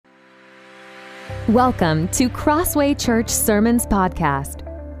Welcome to Crossway Church Sermons Podcast.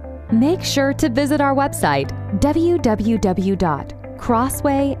 Make sure to visit our website,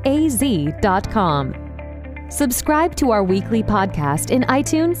 www.crosswayaz.com. Subscribe to our weekly podcast in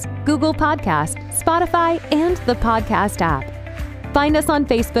iTunes, Google Podcast, Spotify, and the podcast app. Find us on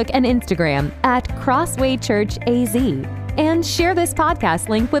Facebook and Instagram at Crossway Church AZ, and share this podcast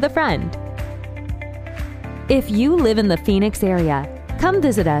link with a friend. If you live in the Phoenix area, come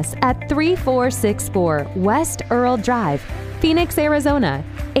visit us at 3464 West Earl Drive, Phoenix, Arizona,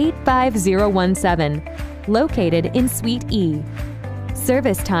 85017, located in Suite E.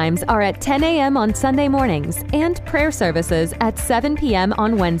 Service times are at 10 a.m. on Sunday mornings and prayer services at 7 p.m.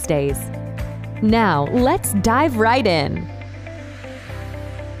 on Wednesdays. Now, let's dive right in.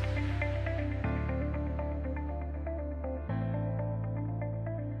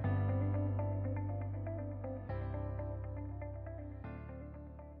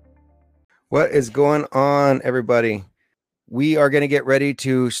 What is going on, everybody? We are going to get ready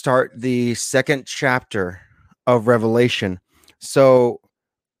to start the second chapter of Revelation. So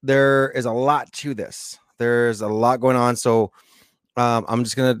there is a lot to this. There's a lot going on. So I'm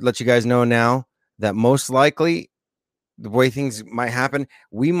just going to let you guys know now that most likely the way things might happen,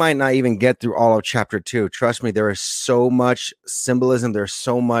 we might not even get through all of chapter 2. Trust me, there is so much symbolism. There's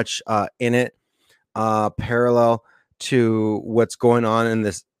so much in it, parallel to what's going on in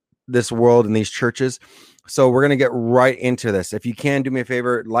this world and these churches. So we're going to get right into this. If you can, do me a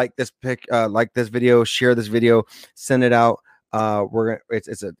favor, like this video, share this video, send it out.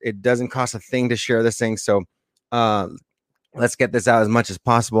 It doesn't cost a thing to share this thing. So let's get this out as much as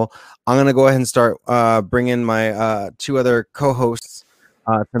possible. I'm going to go ahead and start bringing my two other co-hosts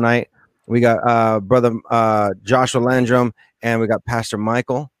tonight. We got brother Joshua Landrum, and we got Pastor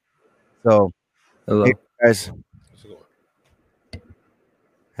Michael. So hello, hey, guys.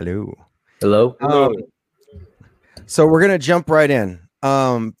 Hello. So we're gonna jump right in.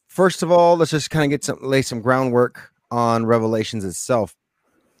 First of all, let's just kind of lay some groundwork on Revelations itself.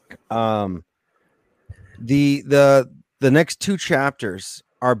 The next two chapters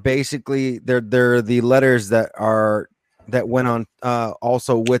are basically they're the letters that went on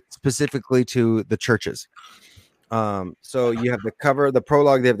also with specifically to the churches. So you have the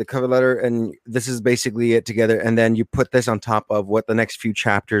prologue, they have the cover letter, and this is basically it together. And then you put this on top of what the next few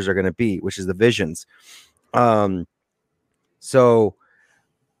chapters are going to be, which is the visions. So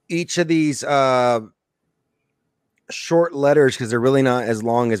each of these short letters, because they're really not as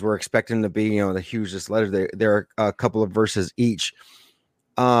long as we're expecting to be, the hugest letters, there are a couple of verses each,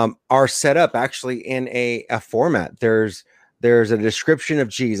 are set up actually in a format. There's a description of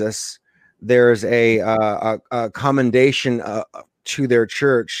Jesus. There's a commendation to their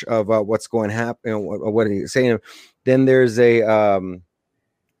church of what's going to happen, what he's saying. Then there's a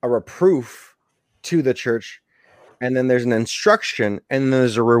reproof to the church, and then there's an instruction, and then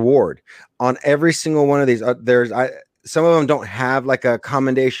there's a reward. On every single one of these, some of them don't have like a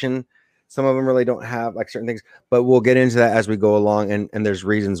commendation. Some of them really don't have like certain things, but we'll get into that as we go along, and there's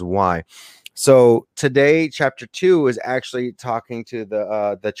reasons why. So today, chapter 2 is actually talking to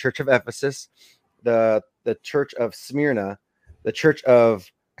the church of Ephesus, the church of Smyrna, the church of,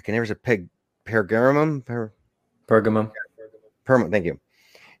 I can never say Pergamum. Thank you.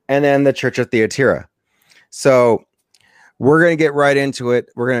 And then the church of Thyatira. So we're going to get right into it.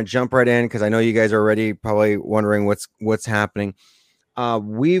 We're going to jump right in because I know you guys are already probably wondering what's happening.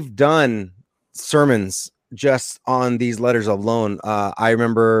 We've done sermons just on these letters alone. I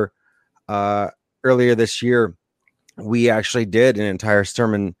remember earlier this year, we actually did an entire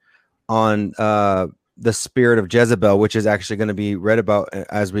sermon on the spirit of Jezebel, which is actually going to be read about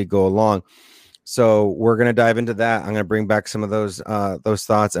as we go along. So we're going to dive into that. I'm going to bring back some of those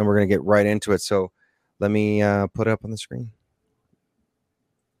thoughts, and we're going to get right into it. So let me put it up on the screen.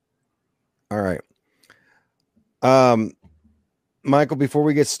 All right. Michael, before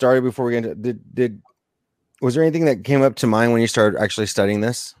we get started, was there anything that came up to mind when you started actually studying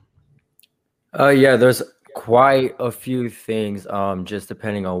this? Yeah, there's quite a few things, just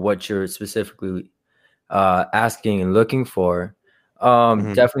depending on what you're specifically asking and looking for.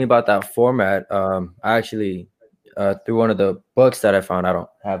 Definitely about that format. I actually, through one of the books that I found, I don't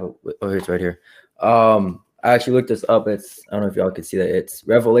have it. Oh, it's right here. I actually looked this up. I don't know if y'all can see that. It's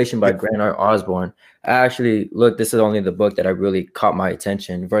Revelation by Grant R. Osborne. I actually this is only the book that I really caught my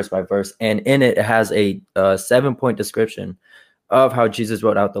attention, verse by verse. And in it has a 7-point description of how Jesus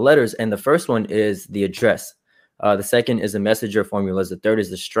wrote out the letters. And the first one is the address. The second is the messenger formulas. The third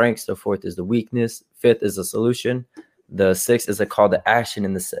is the strengths. The fourth is the weakness. Fifth is the solution. The sixth is a call to action.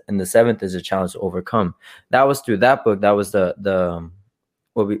 And the seventh is a challenge to overcome. That was through that book. That was the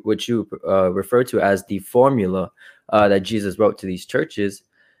what you refer to as the formula that Jesus wrote to these churches.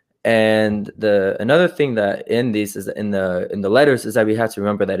 And another thing that in these is in the letters is that we have to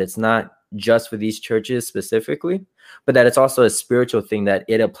remember that it's not just for these churches specifically, but that it's also a spiritual thing, that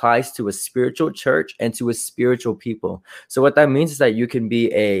it applies to a spiritual church and to a spiritual people. So what that means is that you can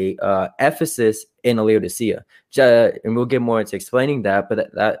be a Ephesus in a Laodicea, and we'll get more into explaining that.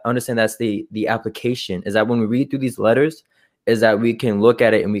 But that understand that's the application, is that when we read through these letters, is that we can look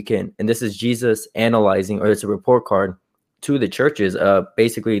at it and this is Jesus analyzing, or it's a report card to the churches,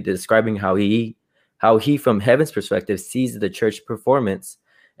 basically describing how he from heaven's perspective sees the church performance,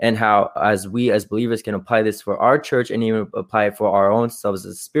 and how as we as believers can apply this for our church and even apply it for our own selves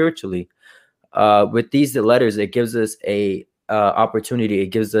spiritually. With these letters, it gives us a opportunity. It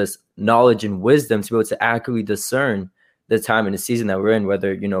gives us knowledge and wisdom to be able to accurately discern the time and the season that we're in,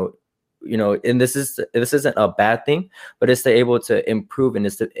 whether and this isn't a bad thing, but it's to able to improve, and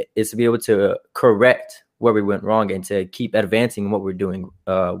it's to be able to correct where we went wrong and to keep advancing what we're doing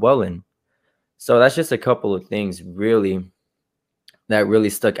well in. So that's just a couple of things really that really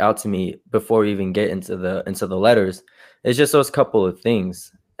stuck out to me before we even get into the letters. It's just those couple of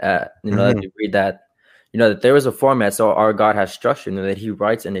things, that you read that, that there is a format. So our God has structure, that he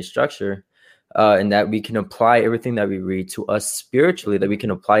writes in a structure, and that we can apply everything that we read to us spiritually, that we can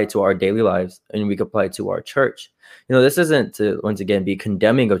apply it to our daily lives, and we can apply it to our church. This isn't to, once again, be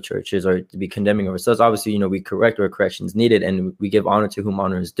condemning of churches or to be condemning of ourselves. Obviously, we correct where correction is needed, and we give honor to whom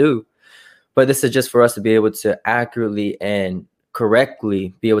honor is due. But this is just for us to be able to accurately and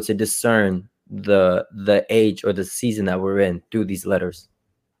correctly be able to discern the age or the season that we're in through these letters.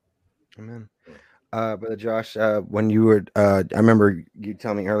 Amen. Brother Josh, when you were, I remember you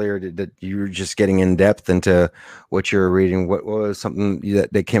telling me earlier that you were just getting in depth into what you were reading. What was something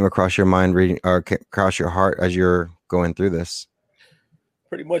that came across your mind reading, or came across your heart as you're going through this?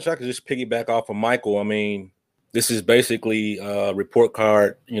 Pretty much, I could just piggyback off of Michael. I mean, this is basically a report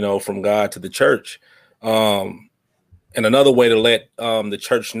card, from God to the church. And another way to let the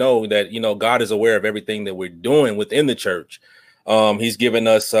church know that, God is aware of everything that we're doing within the church. He's given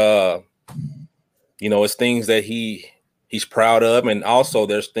us, it's things that he's proud of, and also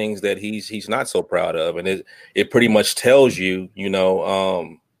there's things that he's not so proud of, and it pretty much tells you,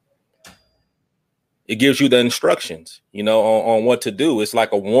 it gives you the instructions, on what to do. It's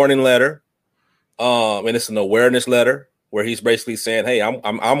like a warning letter, and it's an awareness letter where he's basically saying, hey,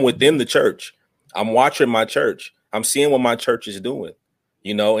 I'm within the church, I'm watching my church, I'm seeing what my church is doing,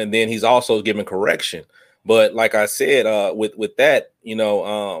 and then he's also giving correction. But like I said, with that,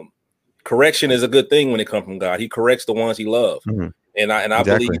 correction is a good thing when it comes from God. He corrects the ones he loves. Mm-hmm. And I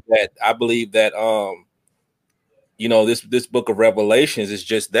exactly. believe that this book of Revelations is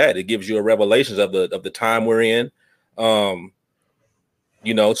just that. It gives you a revelations of the time we're in. So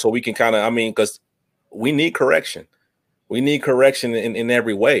we can kind of, because we need correction. We need correction in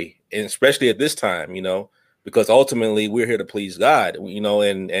every way, and especially at this time, because ultimately we're here to please God,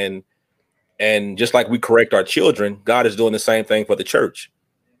 and just like we correct our children, God is doing the same thing for the church.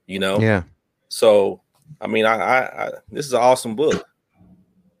 Yeah. So, I this is an awesome book.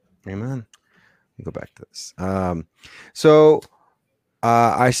 Amen. Go back to this. So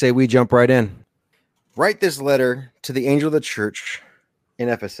I say we jump right in. Write this letter to the angel of the church in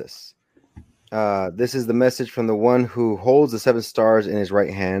Ephesus. This is the message from the one who holds the 7 stars in his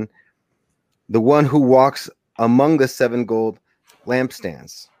right hand, the one who walks among the 7 gold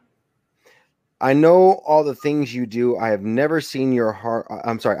lampstands. I know all the things you do. I have never seen your hard.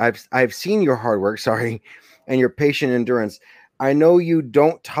 I've seen your hard work. And your patient endurance. I know you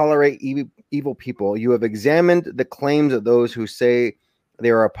don't tolerate evil people. You have examined the claims of those who say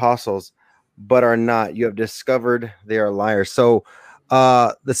they are apostles, but are not. You have discovered they are liars. So,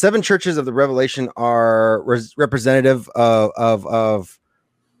 the 7 churches of the Revelation are representative of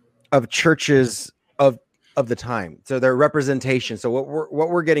churches of the time. So they're representation. So what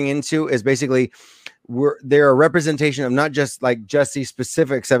we're getting into is basically they're a representation of not just these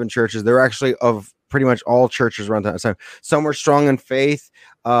specific 7 churches. They're actually of pretty much all churches around that time. Some were strong in faith,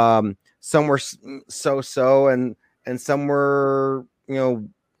 some were so, and some were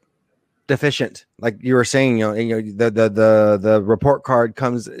deficient. Like you were saying, the report card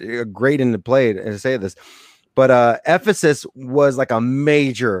comes great into play to say this. But Ephesus was like a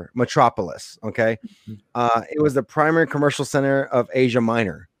major metropolis, okay? It was the primary commercial center of Asia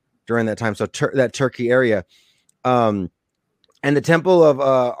Minor during that time, so that Turkey area. And the temple of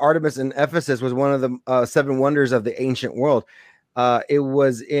Artemis in Ephesus was one of the 7 wonders of the ancient world. It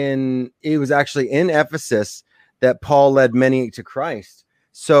was actually in Ephesus that Paul led many to Christ.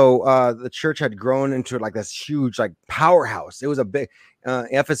 So the church had grown into this huge powerhouse. It was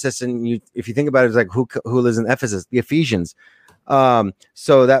Ephesus, and if you think about it, it's like who lives in Ephesus? The Ephesians.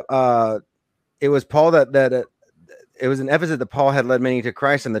 So that it was Paul that it was in Ephesus that Paul had led many to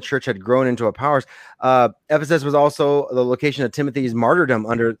Christ, and the church had grown into a power. Ephesus was also the location of Timothy's martyrdom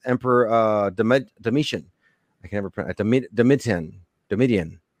under Emperor Domitian. I can never pronounce Domitian. I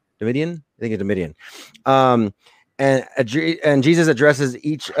think it's Domitian. And Jesus addresses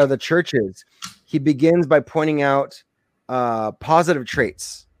each of the churches. He begins by pointing out positive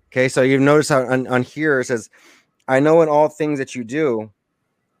traits. Okay, so you've noticed how on here it says, "I know in all things that you do."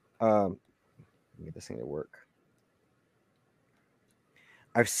 Let me get this thing to work.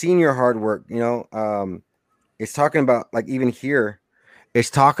 I've seen your hard work. It's talking about, like, even here, it's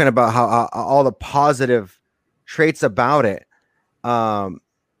talking about how all the positive traits about it,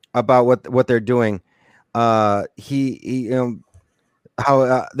 about what they're doing. How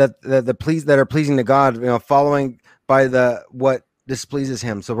that are pleasing to God, following by what displeases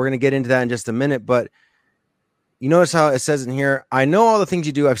Him. So we're going to get into that in just a minute, but you notice how it says in here, "I know all the things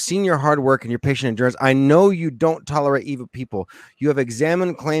you do. I've seen your hard work and your patient endurance. I know you don't tolerate evil people. You have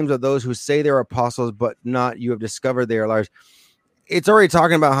examined claims of those who say they're apostles, but not. You have discovered they are liars." It's already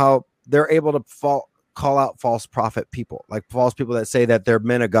talking about how they're able to call out false prophet people, like false people that say that they're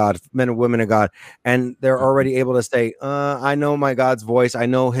men of God, men and women of God. And they're already able to say, I know my God's voice. I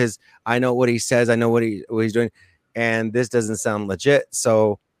know what He says. I know what He's doing. And this doesn't sound legit.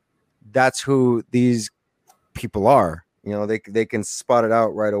 So that's who these people are. They can spot it out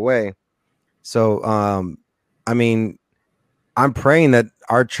right away. So I mean, I'm praying that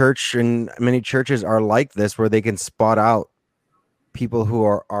our church and many churches are like this, where they can spot out people who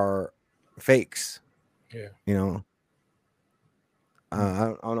are fakes. Yeah.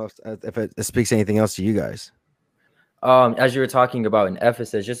 I don't know if it speaks anything else to you guys. As you were talking about in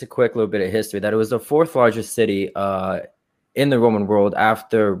Ephesus, just a quick little bit of history, that it was the fourth largest city in the Roman world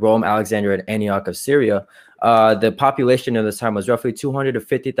after Rome, Alexandria, and Antioch of Syria. The population at this time was roughly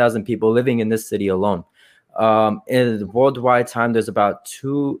 250,000 people living in this city alone. In the worldwide time, there's about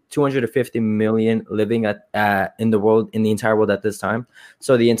 250 million living in the entire world at this time.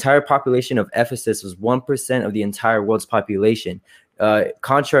 So the entire population of Ephesus was 1% of the entire world's population.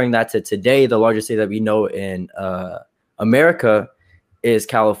 Contraring that to today, the largest city that we know in America is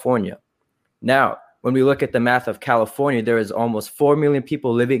California. Now, when we look at the math of California, there is almost 4 million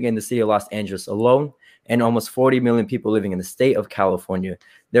people living in the city of Los Angeles alone, and almost 40 million people living in the state of California.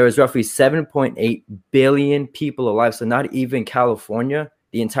 There is roughly 7.8 billion people alive. So not even California,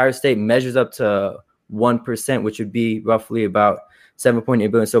 the entire state, measures up to 1%, which would be roughly about 7.8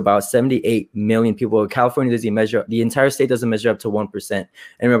 billion. So about 78 million people. California doesn't measure, the entire state doesn't measure up to 1%. And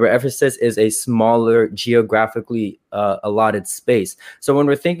remember, Ephesus is a smaller geographically allotted space. So when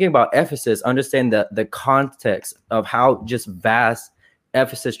we're thinking about Ephesus, understand the context of how just vast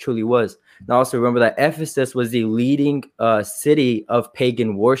Ephesus truly was. And also remember that Ephesus was the leading city of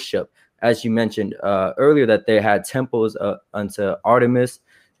pagan worship. As you mentioned earlier, that they had temples unto Artemis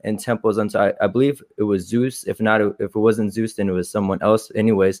and temples unto, I believe it was Zeus. If it wasn't Zeus, then it was someone else.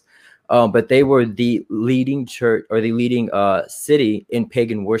 Anyways, but they were the leading church, or the leading city in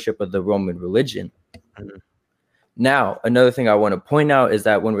pagan worship of the Roman religion. Mm-hmm. Now, another thing I want to point out is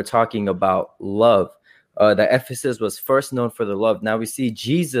that when we're talking about love, that Ephesus was first known for the love. Now we see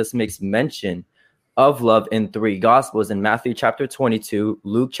Jesus makes mention of love in 3 Gospels, in Matthew chapter 22,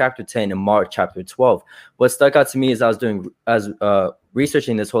 Luke chapter 10, and Mark chapter 12. What stuck out to me as I was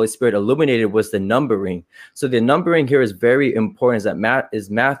researching this, Holy Spirit illuminated, was the numbering. So the numbering here is very important. Is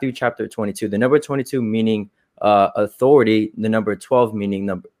Matthew chapter 22, the number 22 meaning authority, the number 12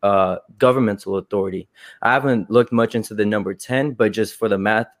 meaning governmental authority. I haven't looked much into the number 10, but just for the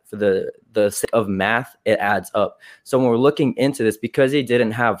math, for the sake of math, it adds up. So when we're looking into this, because they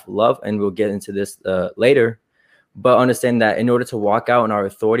didn't have love, and we'll get into this later, but understand that in order to walk out in our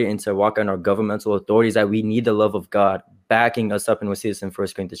authority and to walk out in our governmental authorities, that we need the love of God backing us up. And we'll see this in 1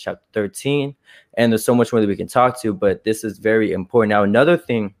 Corinthians chapter 13. And there's so much more that we can talk to, but this is very important. Now, another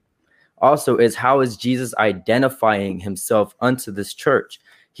thing also is, how is Jesus identifying himself unto this church?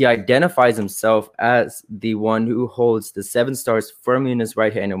 He identifies himself as the one who holds the 7 stars firmly in his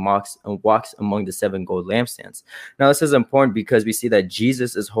right hand and walks among the 7 gold lampstands. Now, this is important because we see that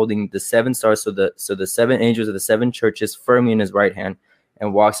Jesus is holding the 7 stars, so the 7 angels of the 7 churches firmly in his right hand,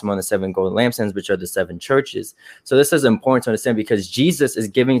 and walks among the 7 gold lampstands, which are the 7 churches. So this is important to understand, because Jesus is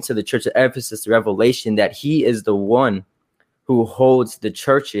giving to the church of Ephesus the revelation that he is the one who holds the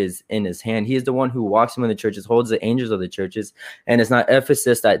churches in his hand. He is the one who walks among the churches, holds the angels of the churches. And it's not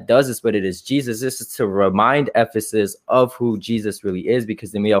Ephesus that does this, but it is Jesus. This is to remind Ephesus of who Jesus really is,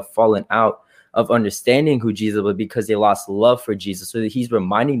 because they may have fallen out of understanding who Jesus was, because they lost love for Jesus. So that he's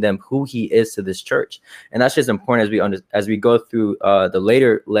reminding them who he is to this church. And that's just important as we go through the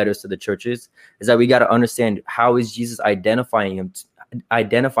later letters to the churches, is that we got to understand how is Jesus identifying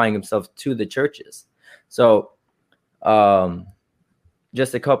himself to the churches. So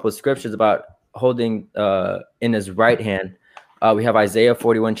just a couple of scriptures about holding in his right hand. We have Isaiah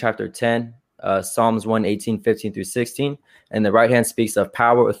 41, chapter 10, Psalms 118, 15 through 16. And the right hand speaks of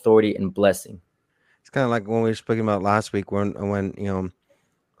power, authority, and blessing. It's kind of like when we were speaking about last week, when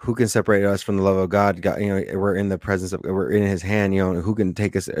who can separate us from the love of God? God, we're in the presence of, we're in his hand, who can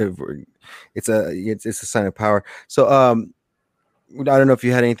take us? It's a sign of power. So I don't know if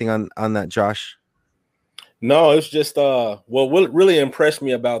you had anything on that, Josh. No, it's just what really impressed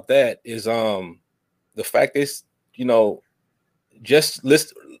me about that is the fact is, just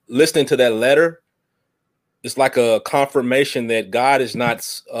listening to that letter, it's like a confirmation that God is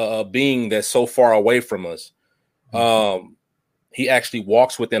not a being that's so far away from us. He actually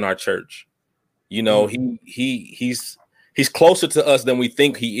walks within our church. He's closer to us than we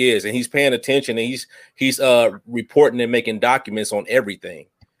think he is, and he's paying attention, and he's reporting and making documents on everything.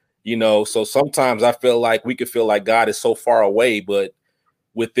 So sometimes I feel like we could feel like God is so far away, but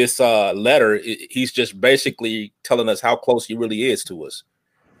with this letter, he's just basically telling us how close he really is to us.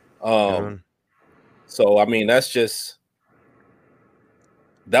 So I mean, that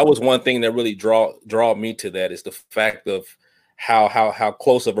was one thing that really draw me to that, is the fact of how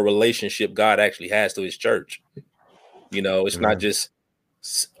close of a relationship God actually has to his church. It's not just,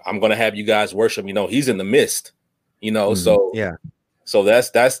 I'm going to have you guys worship, he's in the midst, so yeah. So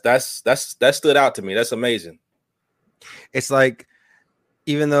that stood out to me. That's amazing. It's like,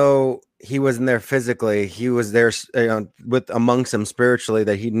 even though he wasn't there physically, he was there amongst them spiritually,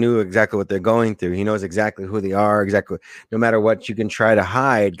 that he knew exactly what they're going through. He knows exactly who they are, exactly. No matter what you can try to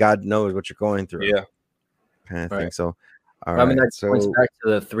hide, God knows what you're going through. Yeah. Kind of thing. So, all right. That points back to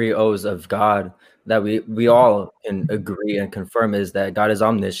the 3 O's of God that we all can agree and confirm, is that God is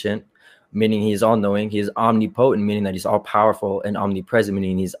omniscient, meaning he's all knowing. He is omnipotent, meaning that he's all powerful, and omnipresent,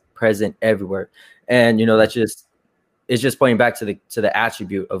 meaning he's present everywhere. And it's just pointing back to the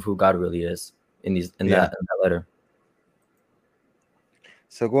attribute of who God really is in that letter.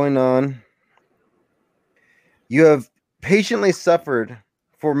 So going on, you have patiently suffered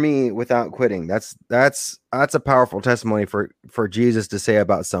for me without quitting. That's a powerful testimony for Jesus to say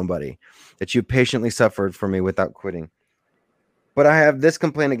about somebody, that you patiently suffered for me without quitting. But I have this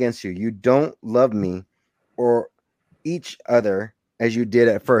complaint against you: you don't love me or each other as you did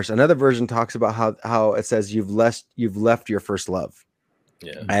at first. Another version talks about how it says you've left your first love.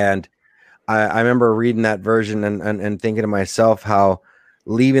 Yeah. And I remember reading that version and thinking to myself how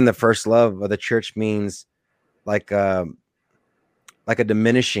leaving the first love of the church means like a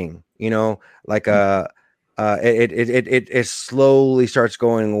diminishing, it slowly starts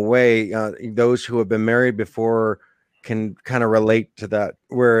going away. Those who have been married before can kind of relate to that,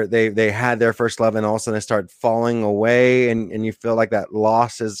 where they had their first love and all of a sudden they start falling away, and you feel like that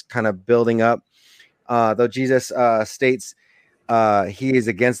loss is kind of building up. Though Jesus states he is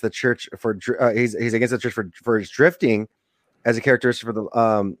against the church he's against the church for its drifting, as a characteristic for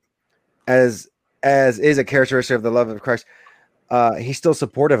the as is a characteristic of the love of Christ. He's still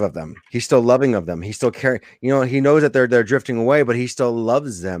supportive of them. He's still loving of them. He's still caring. He knows that they're drifting away, but he still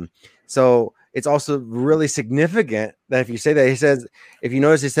loves them. So it's also really significant that if you say that, he says, if you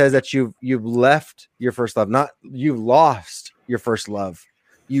notice, he says that you've left your first love, not you've lost your first love.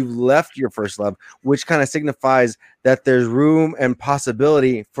 You've left your first love, which kind of signifies that there's room and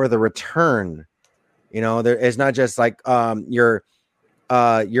possibility for the return. There is not just like it's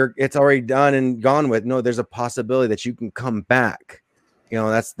already done and gone with. No, there's a possibility that you can come back.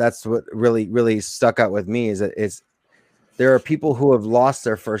 That's what really stuck out with me, is that there are people who have lost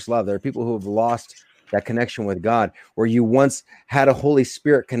their first love. There are people who have lost that connection with God, where you once had a Holy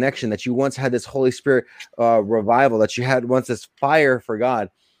Spirit connection, that you once had this Holy Spirit revival, that you had once this fire for God,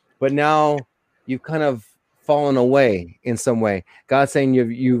 but now you've kind of fallen away in some way. God's saying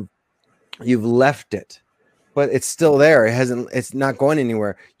you've left it, but it's still there. It's not going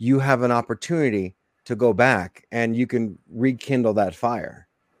anywhere. You have an opportunity to go back, and you can rekindle that fire.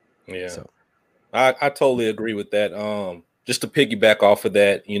 Yeah. So I totally agree with that. Just to piggyback off of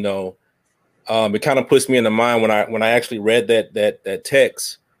that, it kind of puts me in the mind when I actually read that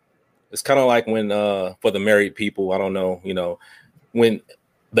text. It's kind of like when for the married people, I don't know, when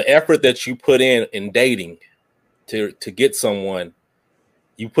the effort that you put in dating to get someone,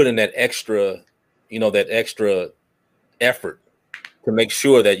 you put in that extra effort to make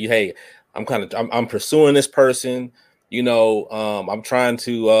sure that I'm pursuing this person. I'm trying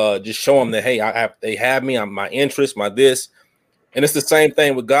to just show them that, hey, they have me, I'm my interest, my this. And it's the same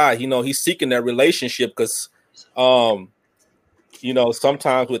thing with God. He's seeking that relationship because, sometimes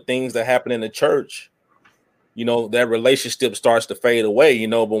with things that happen in the church, that relationship starts to fade away,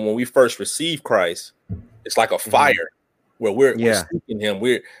 but when we first receive Christ, it's like a fire where we're seeking him.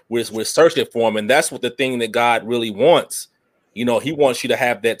 We're searching for him. And that's what the thing that God really wants. He wants you to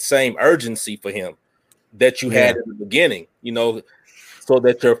have that same urgency for him that you had in the beginning, so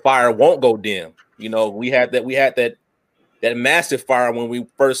that your fire won't go dim. We had that massive fire when we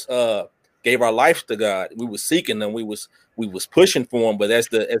first gave our lives to God. We were seeking them. We was pushing for him. But as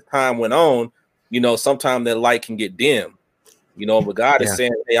time went on, sometimes that light can get dim. But God is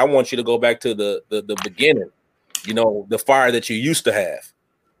saying, hey, I want you to go back to the beginning, the fire that you used to have,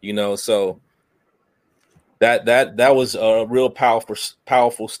 so that was a real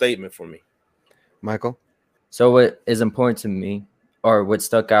powerful statement for me. Michael? So what is important to me, or what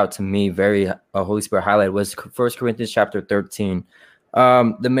stuck out to me very Holy Spirit highlight, was 1 Corinthians chapter 13.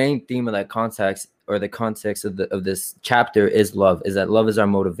 The main theme of that context, or the context of this chapter, is love. Is that love is our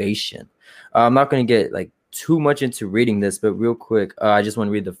motivation. I'm not going to get like too much into reading this, but real quick, I just want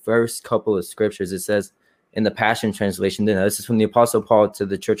to read the first couple of scriptures. It says in the Passion Translation, this is from the Apostle Paul to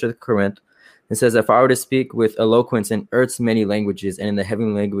the Church of Corinth. It says, if I were to speak with eloquence in earth's many languages and in the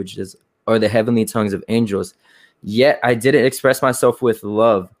heavenly languages or the heavenly tongues of angels, yet I didn't express myself with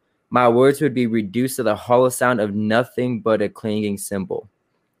love, my words would be reduced to the hollow sound of nothing but a clanging cymbal.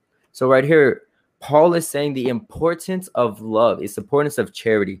 So right here, Paul is saying the importance of love, its importance of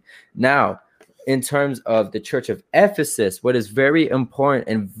charity. Now, in terms of the church of Ephesus, what is very important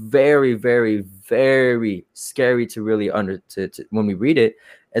and very, very, very scary to really when we read it,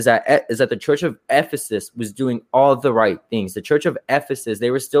 is that the church of Ephesus was doing all the right things. The church of Ephesus,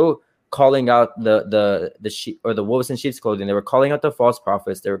 they were still calling out the sheep, or the wolves in sheep's clothing. They were calling out the false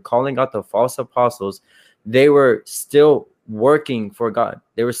prophets. They were calling out the false apostles. They were still working for God.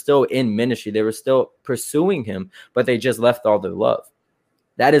 They were still in ministry. They were still pursuing him, but they just left all their love.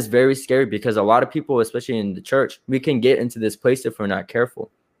 That is very scary, because a lot of people, especially in the church, we can get into this place if we're not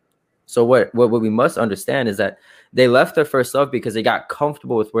careful. So what we must understand is that they left their first love because they got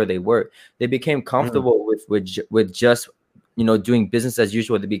comfortable with where they were. They became comfortable with just doing business as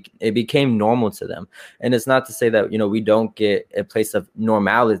usual. It became normal to them. And it's not to say that we don't get a place of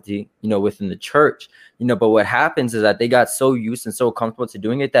normality within the church, but what happens is that they got so used and so comfortable to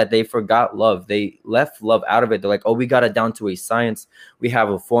doing it that they forgot love. They left love out of it. They're like, oh, we got it down to a science. We have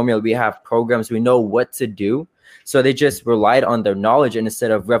a formula. We have programs. We know what to do. So they just relied on their knowledge, and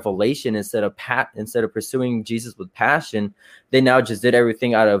instead of revelation, instead of pursuing Jesus with passion, they now just did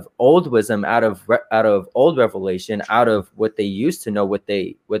everything out of old wisdom, out of old revelation, out of what they used to know, what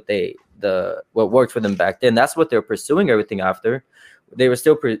worked for them back then. That's what they're pursuing everything after. They were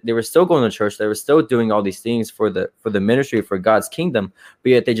still going to church. They were still doing all these things for the ministry, for God's kingdom,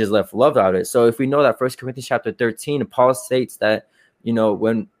 but yet they just left love out of it. So if we know that 1 Corinthians chapter 13, Paul states that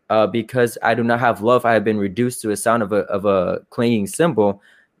when because I do not have love, I have been reduced to a sound of a clanging cymbal.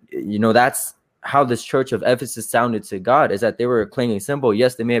 That's how this church of Ephesus sounded to God, is that they were a clanging cymbal.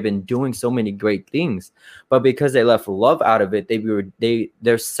 Yes, they may have been doing so many great things, but because they left love out of it,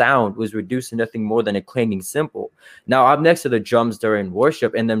 their sound was reduced to nothing more than a clanging cymbal. Now, I'm next to the drums during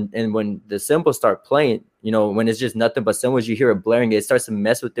worship, and when the cymbals start playing, when it's just nothing but cymbals, you hear it blaring. It starts to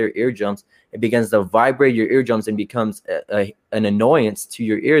mess with their eardrums. It begins to vibrate your eardrums and becomes an annoyance to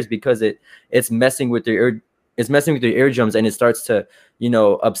your ears, because it's messing with your ear. It's messing with your eardrums, and it starts to,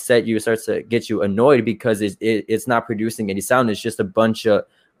 upset you. It starts to get you annoyed because it's not producing any sound. It's just a bunch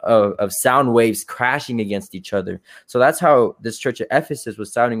of sound waves crashing against each other. So that's how this church of Ephesus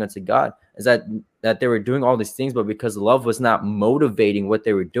was sounding unto God, is that they were doing all these things, but because love was not motivating what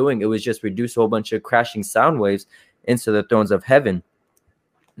they were doing, it was just reduced a whole bunch of crashing sound waves into the thrones of heaven.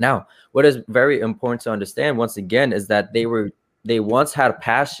 Now, what is very important to understand once again is that they once had a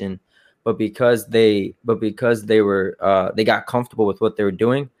passion, but because they got comfortable with what they were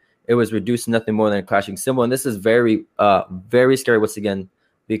doing, it was reduced to nothing more than a clashing cymbal. And this is very, very scary once again,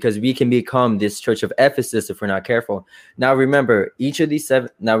 because we can become this church of Ephesus if we're not careful. Now, remember,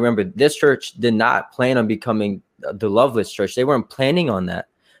 this church did not plan on becoming the loveless church. They weren't planning on that.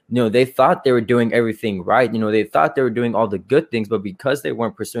 They thought they were doing everything right. They thought they were doing all the good things, but because they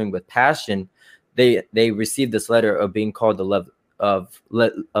weren't pursuing with passion, they received this letter of being called the love of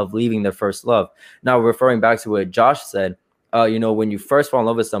leaving their first love. Now, referring back to what Josh said, when you first fall in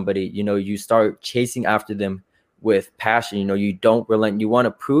love with somebody, you start chasing after them with passion. You don't relent. You want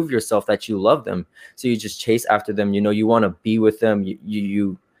to prove yourself that you love them, so you just chase after them. You want to be with them.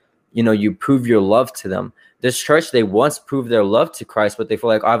 You you prove your love to them. This church, they once proved their love to Christ, but they feel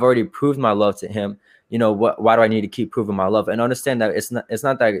like, I've already proved my love to him. Why do I need to keep proving my love? And understand that it's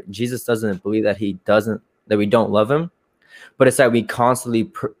not that Jesus doesn't believe that that we don't love him, but it's that we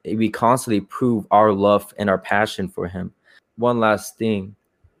constantly prove our love and our passion for him. One last thing.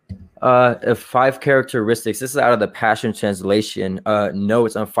 5 characteristics. This is out of the Passion Translation.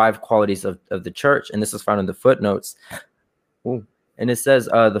 Notes on 5 qualities of the church, and this is found in the footnotes. Ooh. And it says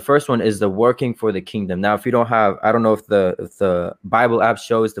the first one is the working for the kingdom. Now, if you don't have, I don't know if the Bible app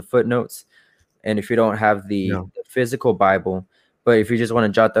shows the footnotes, and if you don't have the physical Bible, but if you just want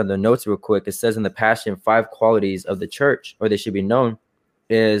to jot down the notes real quick, it says in the Passion 5 qualities of the church, or they should be known,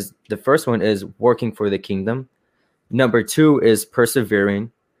 is the first one is working for the kingdom. Number 2 is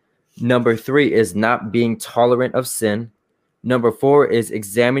persevering. Number 3 is not being tolerant of sin. Number 4 is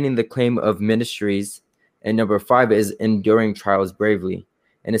examining the claim of ministries. And number 5 is enduring trials bravely.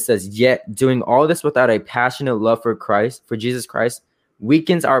 And it says, yet doing all this without a passionate love for Christ, for Jesus Christ,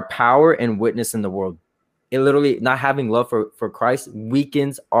 weakens our power and witness in the world. It literally, not having love for Christ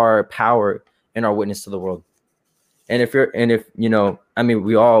weakens our power and our witness to the world. And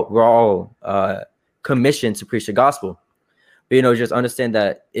we're all commissioned to preach the gospel. But, just understand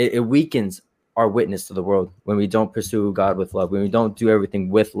that it weakens our witness to the world when we don't pursue God with love, when we don't do everything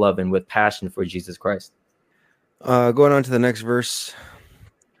with love and with passion for Jesus Christ. Going on to the next verse.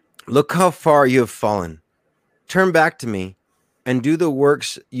 Look how far you have fallen. Turn back to me and do the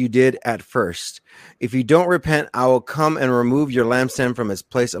works you did at first. If you don't repent, I will come and remove your lampstand from its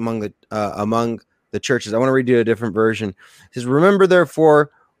place among the churches. I want to read you a different version. It says, remember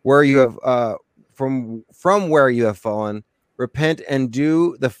therefore where you have from where you have fallen, repent and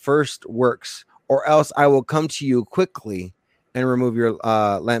do the first works, or else I will come to you quickly and remove your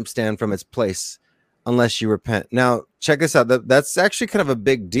lampstand from its place, unless you repent. Now, check this out. That's actually kind of a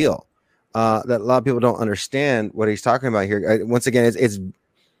big deal that a lot of people don't understand what he's talking about here. Once again, it's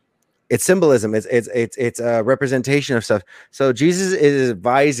symbolism. It's a representation of stuff. So Jesus is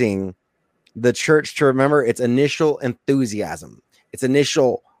advising the church to remember its initial enthusiasm, its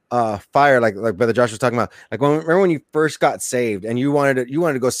initial fire, like Brother Josh was talking about. Like remember when you first got saved and you wanted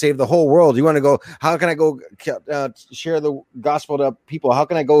to go save the whole world. You want to go, how can I go share the gospel to people? How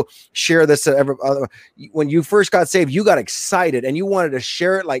can I go share this to everybody? When you first got saved, you got excited and you wanted to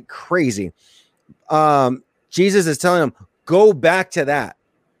share it like crazy. Jesus is telling them, go back to that.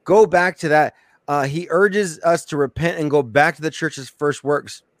 Go back to that. He urges us to repent and go back to the church's first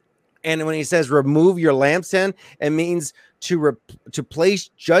works. And when he says remove your lampstand, it means to place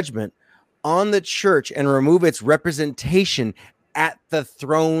judgment on the church and remove its representation at the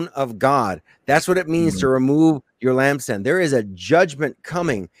throne of God. That's what it means to remove your lampstand. There is a judgment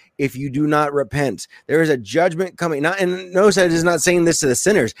coming if you do not repent. There is a judgment coming. And notice that he's not saying this to the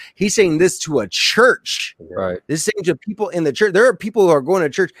sinners. He's saying this to a church. Right. This is saying to people in the church. There are people who are going to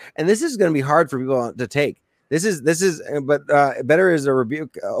church, and this is going to be hard for people to take. But better is a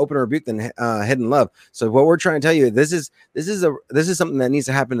rebuke, open rebuke than hidden love. So what we're trying to tell you, this is something that needs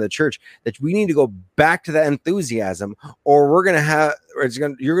to happen to the church, that we need to go back to that enthusiasm, or you're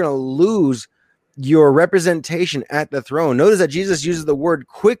going to lose your representation at the throne. Notice that Jesus uses the word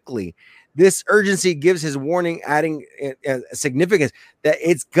quickly. This urgency gives his warning, adding significance that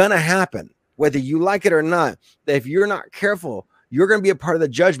it's going to happen, whether you like it or not, that if you're not careful, you're going to be a part of the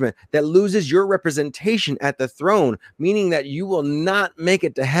judgment that loses your representation at the throne, meaning that you will not make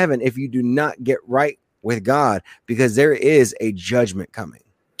it to heaven if you do not get right with God, because there is a judgment coming.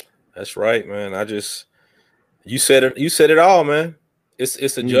 That's right, man. You said it all, man. It's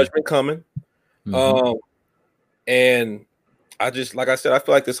a judgment coming. And like I said, I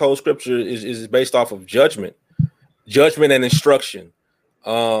feel like this whole scripture is based off of judgment and instruction.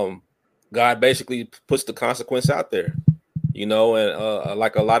 God basically puts the consequence out there. And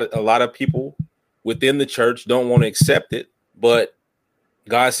like a lot of people within the church don't want to accept it, but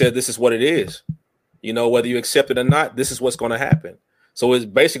God said this is what it is. Whether you accept it or not, this is what's going to happen. So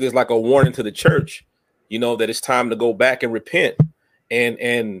it's like a warning to the church, that it's time to go back and repent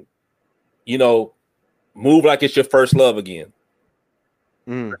and move like it's your first love again.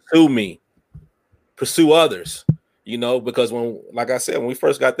 Pursue me, pursue others, because like I said, when we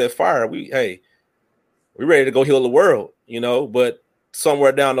first got that fire, we're ready to go heal the world, but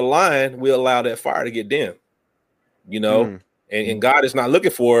somewhere down the line, we allow that fire to get dim, and God is not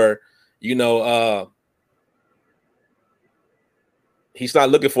looking for, he's not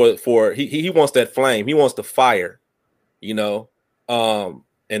looking for he wants that flame. He wants the fire, and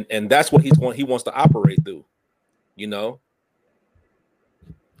that's what he wants to operate through,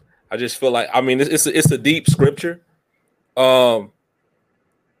 I just feel like, it's a deep scripture.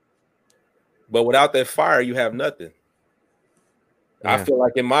 but without that fire, you have nothing. Yeah. I feel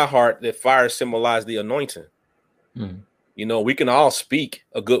like in my heart that fire symbolizes the anointing. You know, we can all speak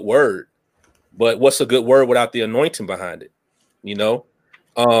a good word, but what's a good word without the anointing behind it? You know,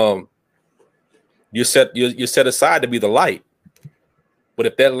 you're set aside to be the light, but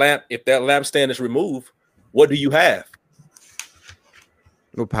if that lampstand is removed, what do you have?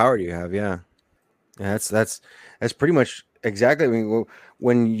 What power do you have? Yeah, that's pretty much exactly. I mean,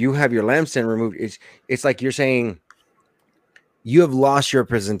 when you have your lampstand removed, it's like you're saying you have lost your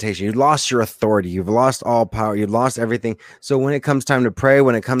presentation, you've lost your authority, you've lost all power, you've lost everything. So when it comes time to pray,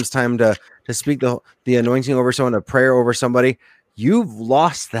 when it comes time to speak the anointing over someone, a prayer over somebody, you've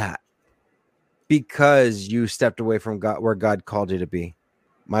lost that because you stepped away from God, where God called you to be.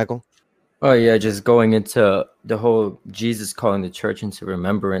 Michael? Oh yeah, just going into the whole Jesus calling the church into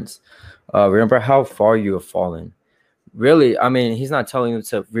remembrance. Remember how far you have fallen. Really, I mean, he's not telling you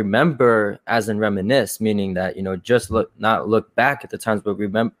to remember as in reminisce, meaning that, you know, just not look back at the times, but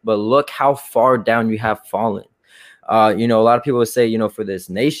remember, but look how far down you have fallen. You know, a lot of people would say, you know, for this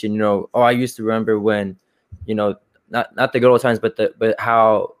nation, you know, oh, I used to remember when, you know, not the good old times, but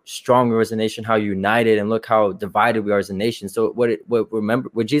how strong we were as a nation, how united, and look how divided we are as a nation. So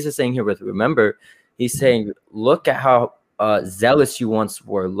what Jesus is saying here with remember, he's saying, look at how zealous you once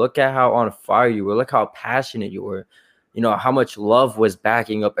were. Look at how on fire you were. Look how passionate you were. You know, how much love was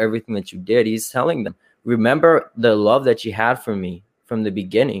backing up everything that you did. He's telling them, remember the love that you had for me from the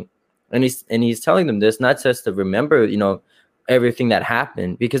beginning. And he's telling them this, not just to remember, you know, everything that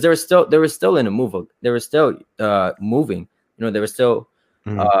happened, because they were still in a move. They were still moving. You know, they were still,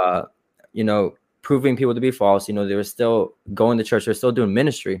 you know, proving people to be false. You know, they were still going to church. They were still doing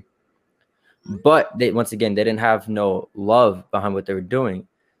ministry. But once again, they didn't have no love behind what they were doing.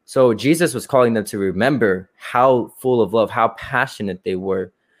 So Jesus was calling them to remember how full of love, how passionate they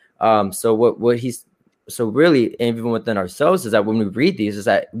were. So really, even within ourselves, is that when we read these, is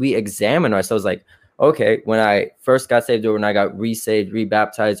that we examine ourselves like, okay, when I first got saved, or when I got resaved,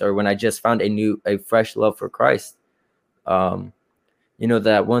 rebaptized, or when I just found a fresh love for Christ, you know,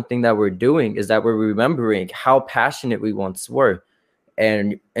 that one thing that we're doing is that we're remembering how passionate we once were.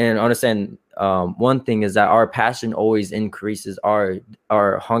 And understand, one thing is that our passion always increases,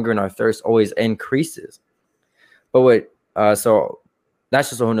 our hunger and our thirst always increases. But so that's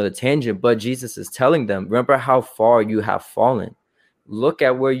just a whole nother tangent. But Jesus is telling them, remember how far you have fallen. Look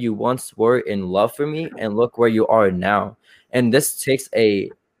at where you once were in love for me, and look where you are now. And this takes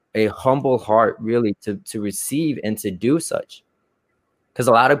a humble heart, really, to receive and to do such. Because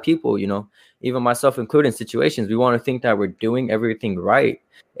a lot of people, you know, even myself included, in situations, we want to think that we're doing everything right.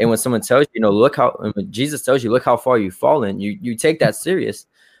 And when someone tells you, you know, when Jesus tells you, look how far you've fallen, you take that serious.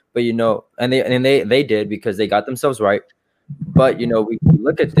 But, you know, and they did, because they got themselves right. But, you know, we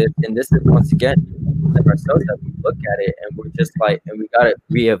look at this, and this is once again like ourselves, that we look at it and we're just like, and we got to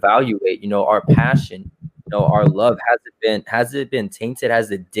reevaluate, you know, our passion, you know, our love. Has it been tainted?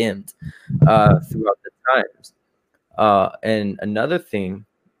 Has it dimmed throughout the times? And another thing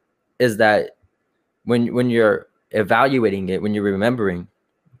is that when you're evaluating it, when you're remembering,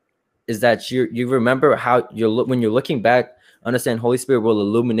 is that you remember how when you're looking back, understand Holy Spirit will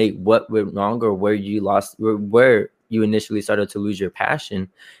illuminate what went wrong, or where you lost, where you initially started to lose your passion,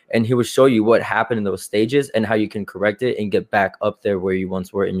 and he will show you what happened in those stages and how you can correct it and get back up there where you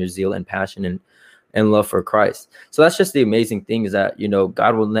once were in your zeal and passion and love for Christ. So that's just the amazing thing, is that, you know,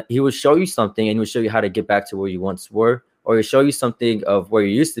 God he will show you something, and he will show you how to get back to where you once were, or he'll show you something of where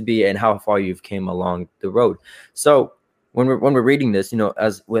you used to be and how far you've came along the road. So when we're reading this, you know,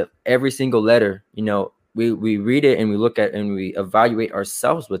 as with every single letter, you know, we read it and we look at and we evaluate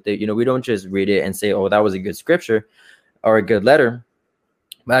ourselves with it. You know, we don't just read it and say, oh, that was a good scripture or a good letter.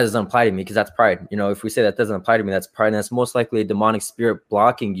 That doesn't apply to me, because that's pride. You know, if we say that doesn't apply to me, that's pride. And that's most likely a demonic spirit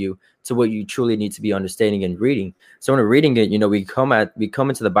blocking you to what you truly need to be understanding and reading. So when we're reading it, you know, we come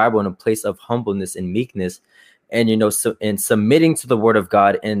into the Bible in a place of humbleness and meekness, and, you know, and submitting to the word of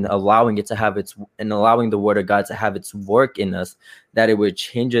God, and allowing the word of God to have its work in us, that it would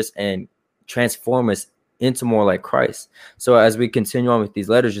change us and transform us into more like Christ. So as we continue on with these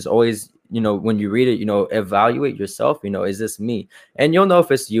letters, just always, you know, when you read it, you know, evaluate yourself. You know, is this me? And you'll know if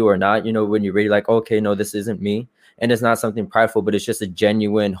it's you or not. You know, when you read it, like, okay, no, this isn't me, and it's not something prideful, but it's just a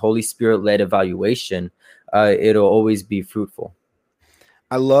genuine Holy Spirit led evaluation. It'll always be fruitful.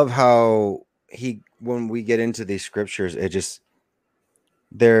 I love how when we get into these scriptures,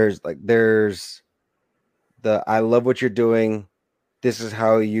 there's the, I love what you're doing. This is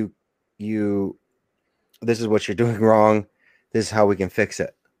how this is what you're doing wrong. This is how we can fix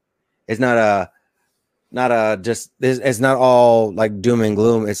it. It's not not just it's not all like doom and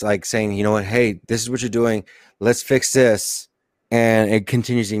gloom. It's like saying, you know what, hey, this is what you're doing. Let's fix this. And it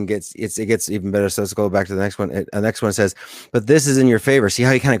continues and it gets even better. So let's go back to the next one. The next one says, but this is in your favor. See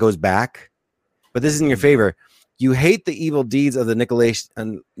how he kind of goes back? But this is in your favor. You hate the evil deeds of the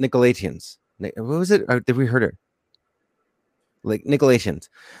Nicolaitans. What was it? Did we heard it? Like Nicolaitans.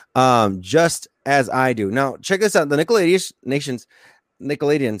 Just as I do. Now, check this out. The Nicolaitans,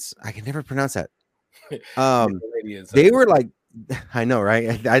 I can never pronounce that. They were like, I know,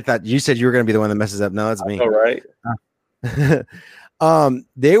 right? I thought you said you were going to be the one that messes up. No, it's me. All right.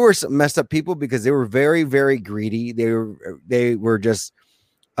 They were some messed up people because they were very, very greedy. They were just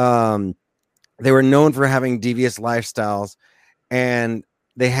they were known for having devious lifestyles, and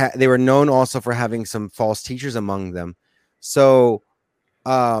they were known also for having some false teachers among them. So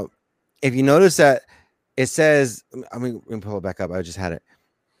if you notice that it says, I mean, we can pull it back up. I just had it.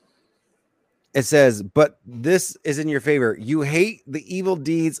 It says, but this is in your favor. You hate the evil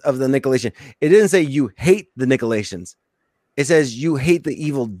deeds of the Nicolaitans. It didn't say you hate the Nicolaitans. It says you hate the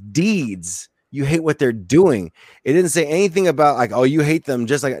evil deeds. You hate what they're doing. It didn't say anything about like, oh, you hate them.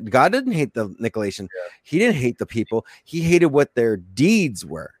 Just like God didn't hate the Nicolaitans. Yeah. He didn't hate the people. He hated what their deeds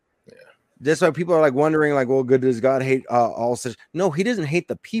were. Yeah. That's why people are like wondering, like, well, good, does God hate all such? No, he doesn't hate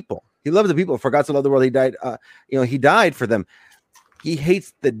the people. He loves the people. For God to love the world, he died. He died for them. He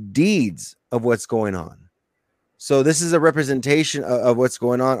hates the deeds of what's going on. So this is a representation of what's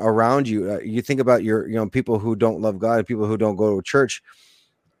going on around you. You think about your, people who don't love God, people who don't go to church.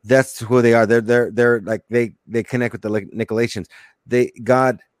 That's who they are. They're like they connect with the Nicolaitans.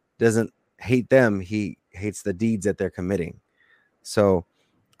 God doesn't hate them. He hates the deeds that they're committing. So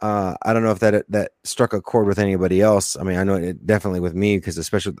I don't know if that struck a chord with anybody else. I mean, I know it definitely with me, because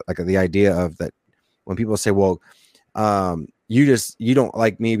especially like the idea of that when people say, well, you don't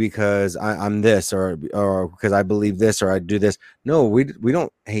like me because I'm this or because I believe this or I do this. No, we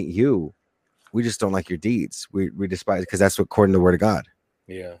don't hate you. We just don't like your deeds. We despise, because that's what according to the word of God.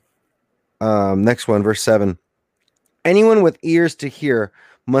 Yeah. Next one, verse 7. Anyone with ears to hear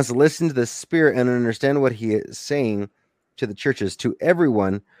must listen to the Spirit and understand what he is saying to the churches. To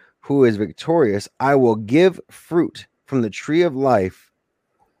everyone who is victorious, I will give fruit from the tree of life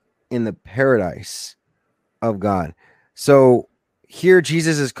in the paradise of God. So here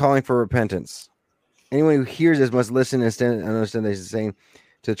Jesus is calling for repentance. Anyone who hears this must listen and understand that he's saying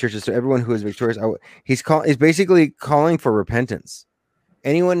to the churches, to everyone who is victorious. He's basically calling for repentance.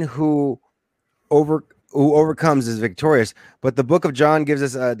 Anyone who overcomes is victorious. But the book of John gives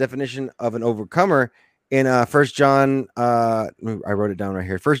us a definition of an overcomer in 1 John. I wrote it down right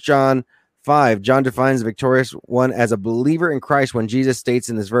here. 1 John 5. John defines the victorious one as a believer in Christ when Jesus states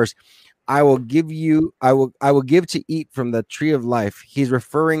in this verse, I will give to eat from the tree of life. He's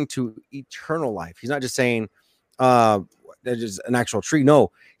referring to eternal life. He's not just saying there's just an actual tree.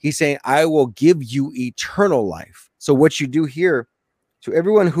 No, he's saying I will give you eternal life. So what you do here, to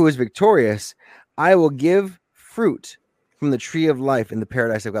everyone who is victorious, I will give fruit from the tree of life in the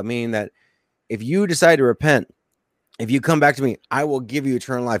paradise of God. Meaning that if you decide to repent, if you come back to me, I will give you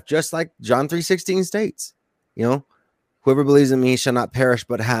eternal life. Just like John 3:16 states, whoever believes in me shall not perish,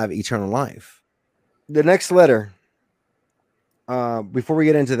 but have eternal life. The next letter, before we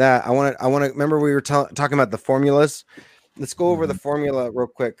get into that, I want to remember we were talking about the formulas. Let's go over the formula real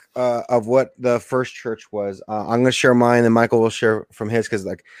quick of what the first church was. I'm going to share mine, and Michael will share from his, because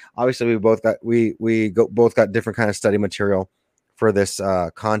like obviously we both got different kind of study material for this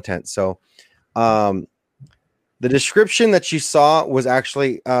content. So the description that you saw was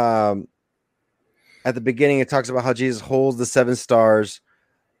actually at the beginning. It talks about how Jesus holds the 7 stars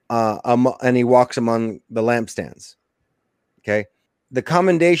and he walks among the lampstands. Okay. The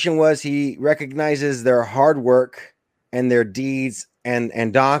commendation was he recognizes their hard work and their deeds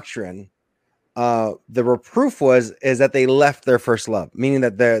and doctrine. The reproof is that they left their first love, meaning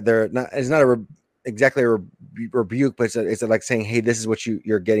that they're not. It's not exactly a rebuke, but it's like saying, "Hey, this is what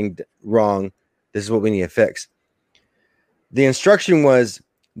you're getting wrong. This is what we need to fix." The instruction was,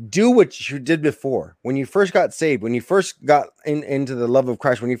 do what you did before when you first got saved, when you first got into the love of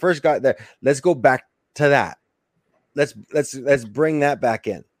Christ, when you first got there. Let's go back to that. Let's bring that back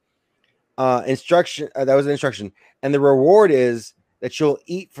in. Instruction. That was the instruction. And the reward is that you'll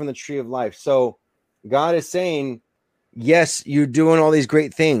eat from the tree of life. So God is saying, yes, you're doing all these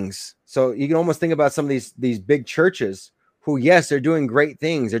great things. So you can almost think about some of these big churches who, yes, they're doing great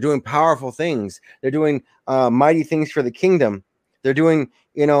things. They're doing powerful things. They're doing mighty things for the kingdom. They're doing,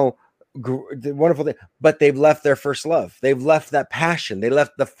 wonderful thing, but they've left their first love. They've left that passion. They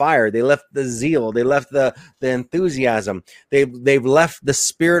left the fire. They left the zeal. They left the enthusiasm. They've left the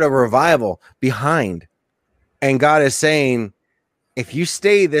spirit of revival behind. And God is saying, if you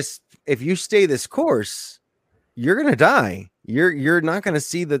stay this course, you're gonna die. You're not gonna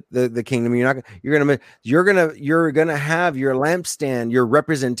see the kingdom. You're gonna have your lampstand, your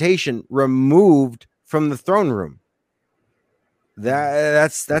representation removed from the throne room.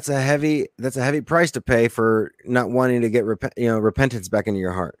 That's a heavy price to pay for not wanting to get repentance back into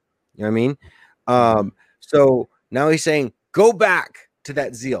your heart. You know what I mean? So now he's saying, go back to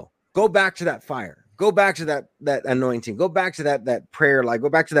that zeal, go back to that fire, go back to that anointing, go back to that prayer life, go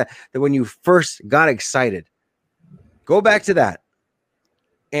back to that when you first got excited. Go back to that.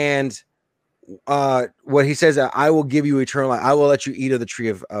 And what he says, I will give you eternal life. I will let you eat of the tree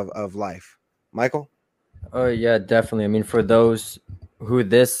of life. Michael? Oh yeah, definitely. I mean, for those who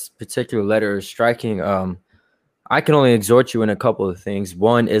this particular letter is striking, I can only exhort you in a couple of things.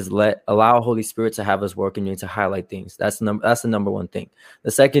 One is allow Holy Spirit to have us work in you to highlight things. That's the number one thing.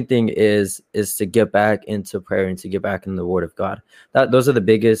 The second thing is to get back into prayer and to get back in the Word of God. Those are the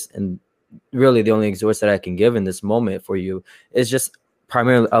biggest and really the only exhorts that I can give in this moment for you is just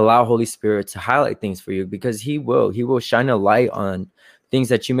primarily allow Holy Spirit to highlight things for you, because he will shine a light on things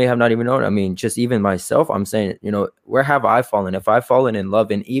that you may have not even known. I mean, just even myself, I'm saying, where have I fallen? If I've fallen in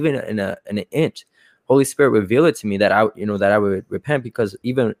love, and even in an inch, Holy Spirit reveal it to me that I would repent, because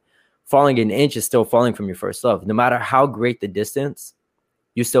even falling an inch is still falling from your first love. No matter how great the distance,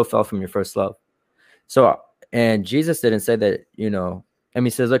 you still fell from your first love. So, and Jesus didn't say that, he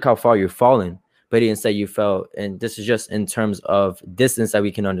says, look how far you've fallen, but he didn't say you fell. And this is just in terms of distance that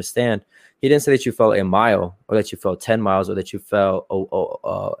we can understand. He didn't say that you fell a mile, or that you fell 10 miles, or that you fell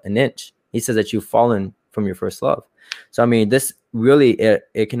an inch. He says that you've fallen from your first love. So, I mean, this really,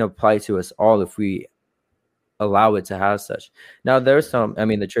 it can apply to us all if we allow it to have such. Now, there's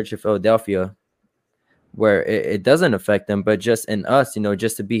the Church of Philadelphia, where it doesn't affect them, but just in us,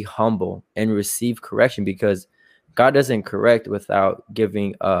 just to be humble and receive correction, because God doesn't correct without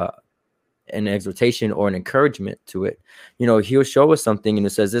giving an exhortation or an encouragement to it. He'll show us something and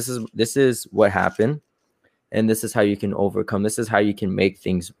it says, this is what happened, and this is how you can overcome. This is how you can make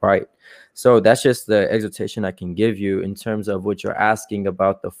things right. So that's just the exhortation I can give you in terms of what you're asking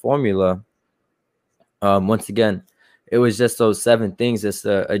about the formula. Once again, it was just those 7 things. It's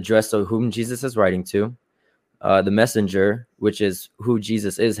to address whom Jesus is writing to, the messenger, which is who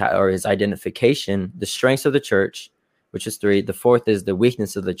Jesus is, or his identification, the strengths of the church, which is 3. The 4th is the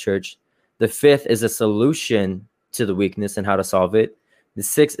weakness of the church. The 5th is a solution to the weakness and how to solve it. The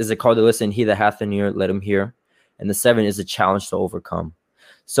 6th is a call to listen. He that hath an ear, let him hear. And the 7th is a challenge to overcome.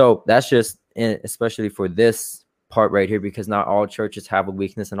 So that's just, especially for this part right here, because not all churches have a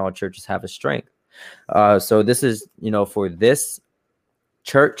weakness and all churches have a strength. So this is, for this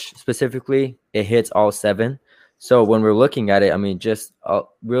church specifically, it hits all 7. So when we're looking at it, I mean, just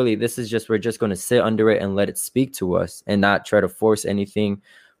really, this is just, we're just going to sit under it and let it speak to us and not try to force anything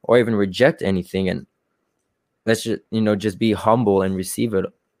or even reject anything. And let's just, just be humble and receive it,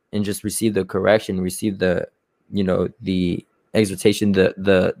 and just receive the correction, receive the, the exhortation,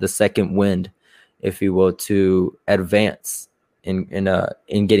 the second wind, if you will, to advance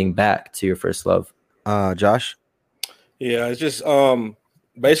in getting back to your first love. Josh? Yeah, it's just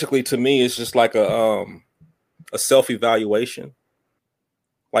basically, to me, it's just like a self-evaluation.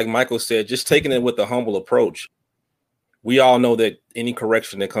 Like Michael said, just taking it with a humble approach. We all know that any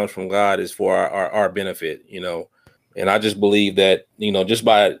correction that comes from God is for our benefit, and I just believe that, just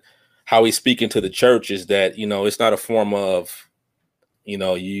by how he's speaking to the church, is that, it's not a form of,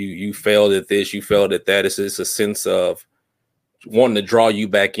 you failed at this, you failed at that. It's a sense of wanting to draw you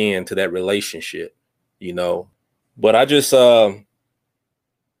back into that relationship, but I just,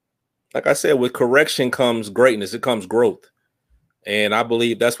 like I said, with correction comes greatness. It comes growth. And I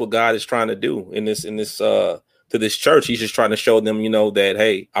believe that's what God is trying to do in this, to this church. He's just trying to show them, that,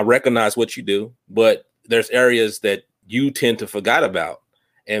 hey, I recognize what you do, but there's areas that you tend to forget about.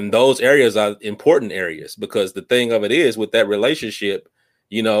 And those areas are important areas, because the thing of it is, with that relationship,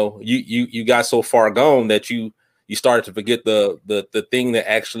 you got so far gone that you started to forget the thing that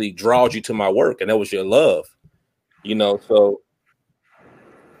actually draws you to my work. And that was your love, so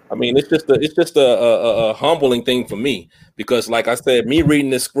I mean, it's just a humbling thing for me, because like I said, me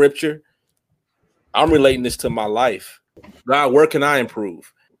reading this scripture, I'm relating this to my life. God, where can I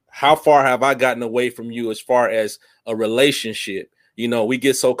improve? How far have I gotten away from you as far as a relationship? We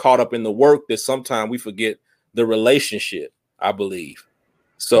get so caught up in the work that sometimes we forget the relationship, I believe.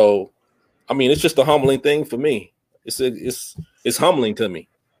 So, I mean, it's just a humbling thing for me. It's humbling to me.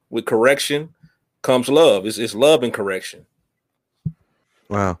 With correction comes love. It's love and correction.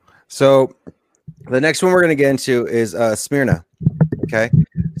 Wow. So the next one we're going to get into is Smyrna. Okay.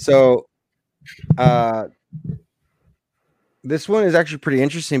 So This one is actually pretty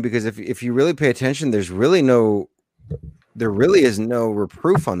interesting because if you really pay attention, there really is no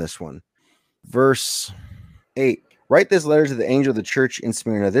reproof on this one. Verse 8. Write this letter to the angel of the church in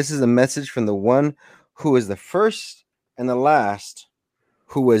Smyrna. This is a message from the one who is the first and the last,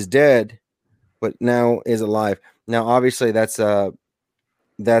 who was dead, but now is alive. Now, obviously, that's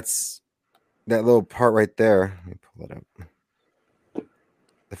that little part right there. Let me pull it up.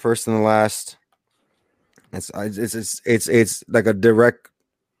 The first and the last. It's like a direct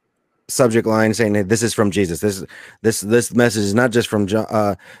subject line saying, hey, this is from Jesus. This message is not just from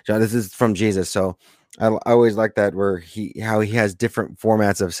John. This is from Jesus. So I always like that, where how he has different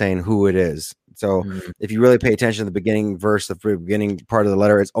formats of saying who it is. So if you really pay attention to the beginning verse, the beginning part of the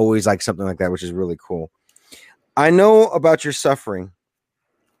letter, it's always like something like that, which is really cool. I know about your suffering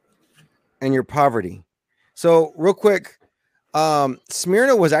and your poverty. So real quick,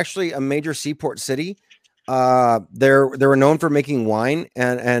 Smyrna was actually a major seaport city. They were known for making wine,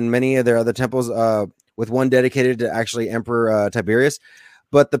 and many of their other temples, with one dedicated to actually Emperor Tiberius.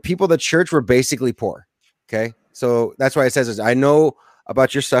 But the people of the church were basically poor. Okay, so that's why it says, I know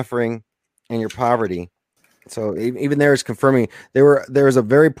about your suffering and your poverty. So even there is confirming there was a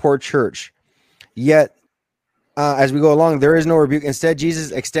very poor church. Yet, as we go along, there is no rebuke. Instead,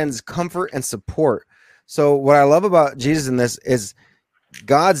 Jesus extends comfort and support. So what I love about Jesus in this is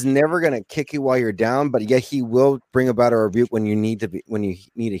God's never going to kick you while you're down, but yet he will bring about a rebuke when you need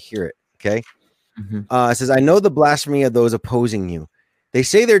to hear it. Okay. It says, I know the blasphemy of those opposing you. They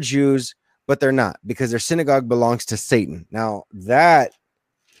say they're Jews, but they're not, because their synagogue belongs to Satan. Now that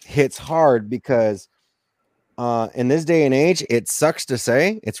hits hard, because in this day and age, it sucks to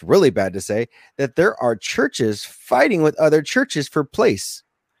say, it's really bad to say, that there are churches fighting with other churches for place.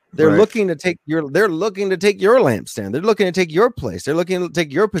 They're looking to take your lampstand. They're looking to take your place. They're looking to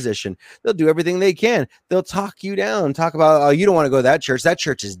take your position. They'll do everything they can. They'll talk you down, talk about, oh, you don't want to go to that church. That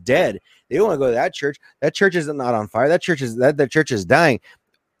church is dead. They don't want to go to that church. That church is not on fire. That church is dying.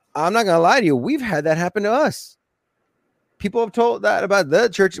 I'm not going to lie to you. We've had that happen to us. People have told that about the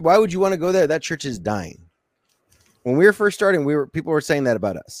church. Why would you want to go there? That church is dying. When we were first starting, people were saying that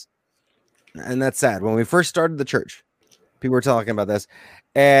about us. And that's sad. When we first started the church, people were talking about this.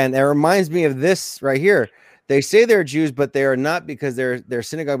 And it reminds me of this right here. They say they're Jews, but they are not, because their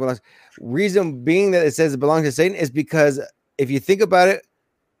synagogue belongs. Reason being that it says it belongs to Satan is because, if you think about it,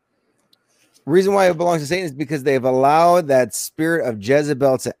 reason why it belongs to Satan is because they've allowed that spirit of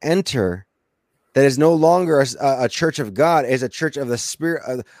Jezebel to enter. That is no longer a church of God, is a church of the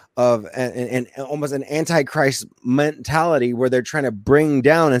spirit of almost an antichrist mentality, where they're trying to bring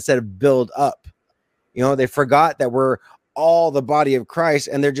down instead of build up. You know, they forgot that we're all the body of Christ,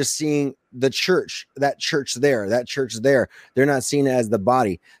 and they're just seeing the church, that church there. They're not seen as the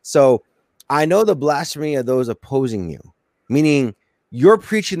body. So I know the blasphemy of those opposing you, meaning you're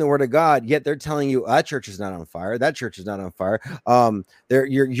preaching the word of God, yet they're telling you that church is not on fire. That church is not on fire.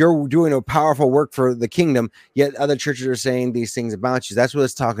 You're doing a powerful work for the kingdom, yet other churches are saying these things about you. That's what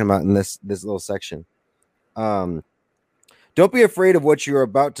it's talking about in this little section. Don't be afraid of what you're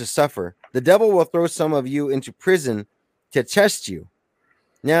about to suffer. The devil will throw some of you into prison to test you.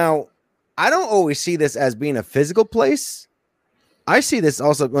 Now, I don't always see this as being a physical place. I see this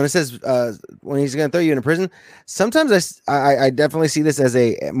also when it says when he's going to throw you into prison. Sometimes I definitely see this as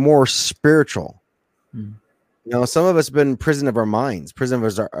a more spiritual. You know, some of us have been in prison of our minds, prison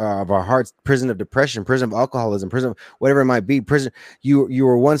of our hearts, prison of depression, prison of alcoholism, prison of whatever it might be. Prison. You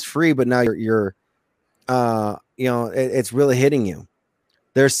were once free, but now you're it's really hitting you.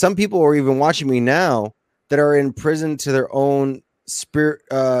 There's some people who are even watching me now that are in prison to their own spirit,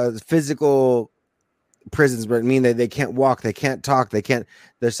 physical prisons, but mean that they can't walk, they can't talk,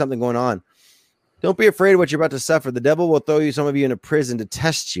 there's something going on. Don't be afraid of what you're about to suffer. The devil will throw some of you into prison to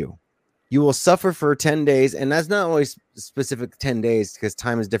test you. You will suffer for 10 days. And that's not always specific 10 days, because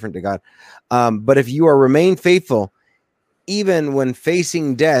time is different to God. But if you remain faithful, even when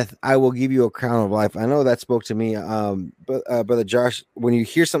facing death, I will give you a crown of life. I know that spoke to me. But Brother Josh, when you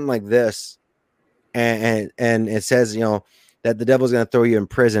hear something like this, and it says, that the devil's going to throw you in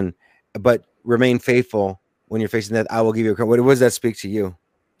prison, but remain faithful when you're facing death, I will give you a crown. What does that speak to you?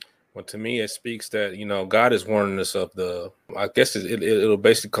 Well, to me, it speaks that, God is warning us of I guess it'll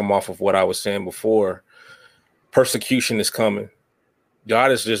basically come off of what I was saying before. Persecution is coming.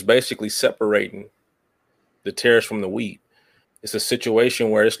 God is just basically separating the tares from the wheat. It's a situation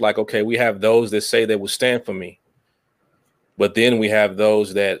where it's like, okay, we have those that say they will stand for me, but then we have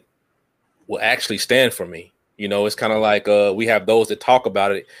those that will actually stand for me. It's kind of like we have those that talk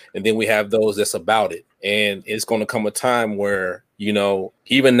about it, and then we have those that's about it. And it's going to come a time where,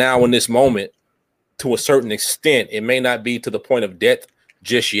 even now in this moment, to a certain extent. It may not be to the point of death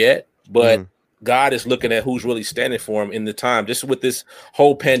just yet, but God is looking at who's really standing for him in the time. Just with this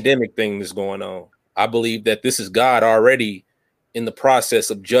whole pandemic thing that's going on, I believe that this is God already in the process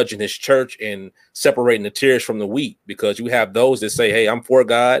of judging his church and separating the tares from the wheat, because you have those that say, hey, I'm for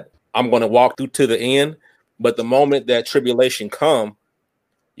God, I'm going to walk through to the end. But the moment that tribulation come,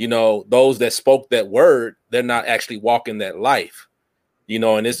 you know, those that spoke that word, they're not actually walking that life, you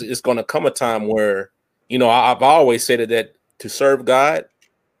know, and it's going to come a time where, you know, I've always said that to serve God,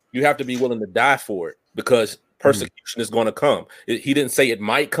 you have to be willing to die for it, because persecution is going to come. He didn't say it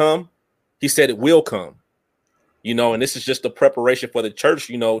might come. He said it will come. You know, and this is just a preparation for the church,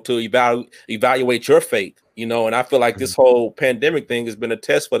 you know, to evaluate your faith, you know, and I feel like this whole pandemic thing has been a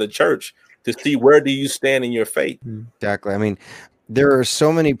test for the church to see where do you stand in your faith. Exactly. I mean, there are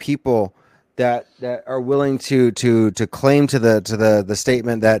so many people that are willing to claim to the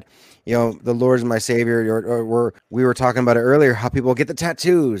statement that, you know, the Lord is my savior, or we were talking about it earlier, how people get the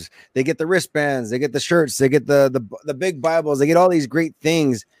tattoos, they get the wristbands, they get the shirts, they get the big Bibles, they get all these great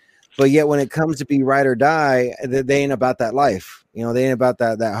things. But yet when it comes to be ride or die, they ain't about that life. You know, they ain't about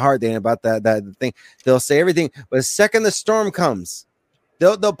that heart. They ain't about that thing. They'll say everything. But the second the storm comes,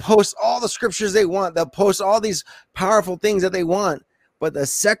 they'll post all the scriptures they want. They'll post all these powerful things that they want. But the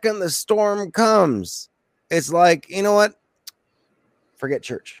second the storm comes, it's like, you know what? Forget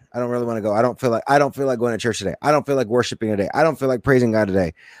church. I don't really want to go. I don't feel like going to church today. I don't feel like worshiping today. I don't feel like praising God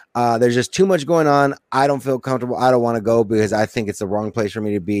today. There's just too much going on. I don't feel comfortable. I don't want to go because I think it's the wrong place for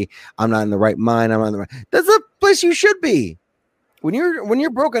me to be. I'm not in the right mind. That's the place you should be. When you're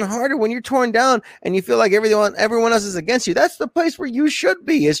brokenhearted, when you're torn down and you feel like everyone else is against you, that's the place where you should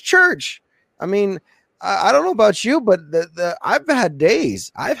be, is church. I mean, I don't know about you, but I've had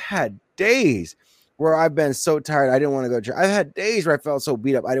days where I've been so tired I didn't want to go to church. I've had days where I felt so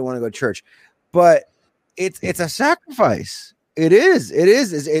beat up I didn't want to go to church. But it's a sacrifice. It is.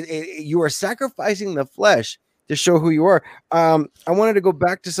 You are sacrificing the flesh to show who you are. I wanted to go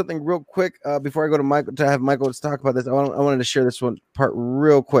back to something real quick before I go to Michael, to have Michael let's talk about this. I wanted to share this one part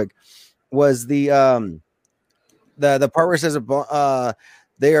real quick. Was the part where it says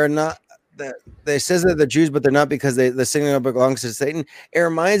they are not. They says that they're Jews, but they're not, because the signet belongs to Satan. It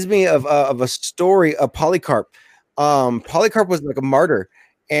reminds me of a story of Polycarp. Polycarp was like a martyr,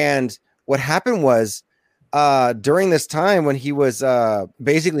 and what happened was during this time when he was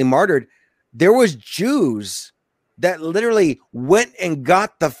basically martyred, there was Jews that literally went and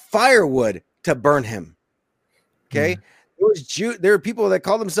got the firewood to burn him. Okay, there were people that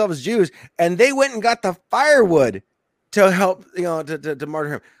called themselves Jews, and they went and got the firewood to help, you know, to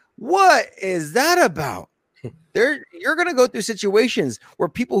martyr him. What is that about? You're going to go through situations where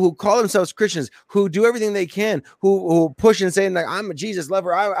people who call themselves Christians, who do everything they can, who push and say, like, I'm a Jesus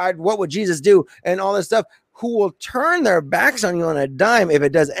lover, what would Jesus do, and all this stuff, who will turn their backs on you on a dime if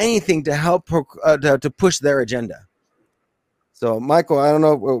it does anything to help to push their agenda. So, Michael, I don't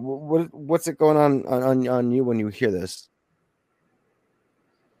know what's it going on you when you hear this,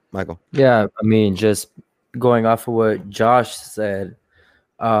 Michael? Yeah, I mean, just going off of what Josh said.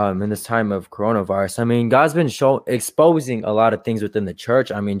 In this time of coronavirus, I mean, God's been exposing a lot of things within the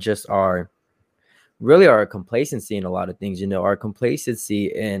church. I mean, just our complacency in a lot of things, you know, our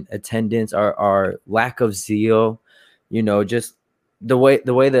complacency in attendance, our lack of zeal, you know, just the way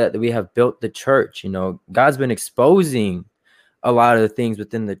that we have built the church. You know, God's been exposing a lot of the things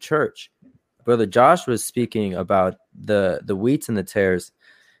within the church. Brother Josh was speaking about the wheats and the tares.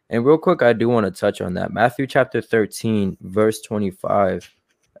 And real quick, I do want to touch on that. Matthew chapter 13, verse 25.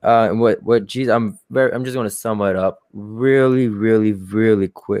 And what Jesus, I'm just going to sum it up really, really, really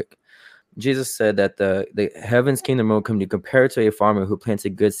quick. Jesus said that the heaven's kingdom will come to compare to a farmer who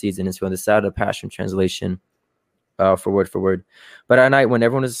planted good seeds in his field. This is out of the Passion Translation, for word. But at night, when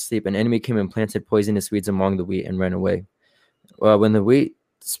everyone was asleep, an enemy came and planted poisonous weeds among the wheat and ran away. When the wheat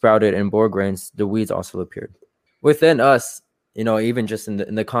sprouted and bore grains, the weeds also appeared. Within us, you know, even just in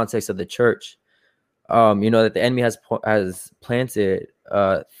the context of the church, you know, that the enemy has planted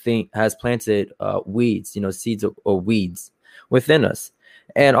weeds, you know, seeds or weeds within us.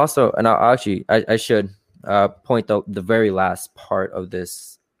 And also, and I should point out the very last part of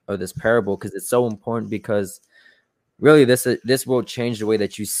this parable, because it's so important, because really this will change the way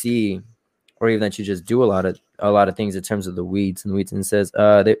that you see, or even that you just do a lot of things in terms of the weeds. And it says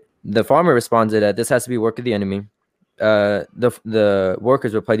the farmer responded that this has to be work of the enemy. The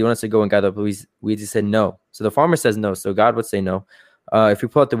workers replied, "Do you want us to go and gather up weeds?" He said no. So the farmer says no. So God would say no. If you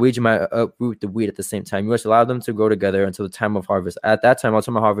pull out the weeds, you might uproot the wheat at the same time. You must allow them to grow together until the time of harvest. At that time, I'll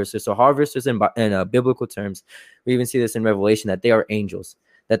tell my harvesters. So harvesters in biblical terms, we even see this in Revelation, that they are angels.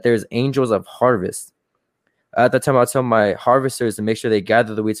 that there's angels of harvest. At the time, I'll tell my harvesters to make sure they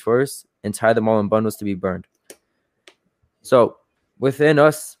gather the weeds first and tie them all in bundles to be burned. So within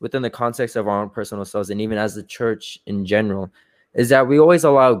us, within the context of our own personal selves, and even as the church in general, is that we always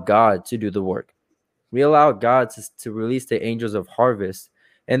allow God to do the work. We allow God to release the angels of harvest.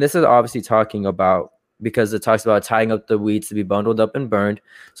 And this is obviously talking about, because it talks about tying up the weeds to be bundled up and burned.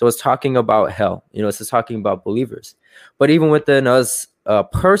 So it's talking about hell. It's just talking about believers. But even within us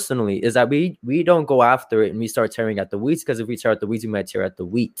personally, is that we don't go after it and we start tearing at the weeds, because if we tear at the weeds, we might tear at the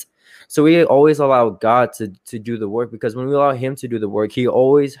wheat. So we always allow God to do the work, because when we allow him to do the work, he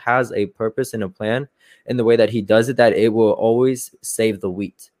always has a purpose and a plan in the way that he does it, that it will always save the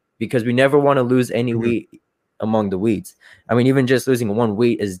wheat, because we never want to lose any wheat among the weeds. I mean, even just losing one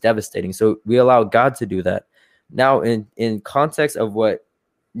wheat is devastating. So we allow God to do that. Now, in context of what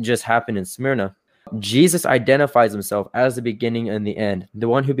just happened in Smyrna, Jesus identifies himself as the beginning and the end, the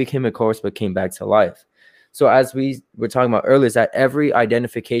one who became a corpse but came back to life. So as we were talking about earlier, is that every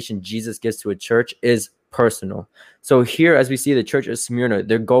identification Jesus gives to a church is personal. So here, as we see the church of Smyrna,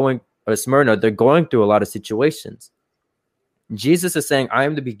 they're going through a lot of situations. Jesus is saying, I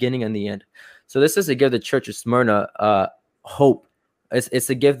am the beginning and the end. So this is to give the church of Smyrna hope. It's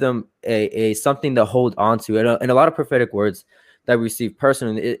to give them a something to hold on to, and a lot of prophetic words that we receive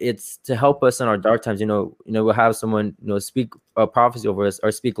personally. It's to help us in our dark times. We'll have someone speak a prophecy over us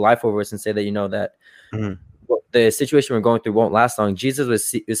or speak life over us and say that that the situation we're going through won't last long. Jesus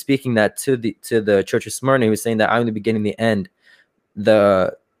was speaking that to the church of Smyrna. He was saying that I'm the beginning, the end,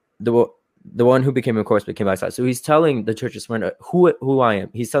 the one who became a corpse became outside. So he's telling the church of Smyrna who I am.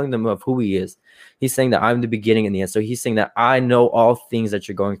 He's telling them of who he is. He's saying that I'm the beginning and the end. So he's saying that I know all things that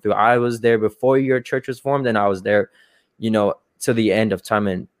you're going through. I was there before your church was formed, and I was there, to the end of time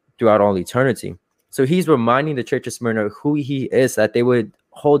and throughout all eternity. So he's reminding the church of Smyrna who he is, that they would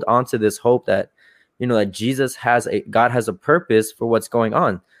hold on to this hope that, that God has a purpose for what's going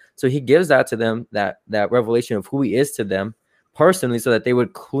on. So he gives that to them, that revelation of who he is to them personally, so that they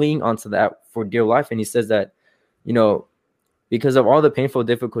would cling onto that for dear life. And he says that, because of all the painful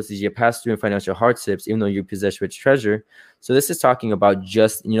difficulties you pass through in financial hardships, even though you possess rich treasure. So this is talking about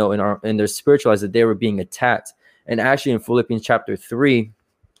just, in their spiritual lives, that they were being attacked. And actually in Philippians chapter 3,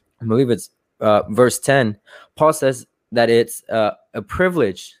 I believe it's verse 10, Paul says that it's a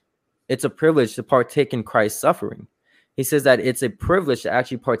privilege. It's a privilege to partake in Christ's suffering. He says that it's a privilege to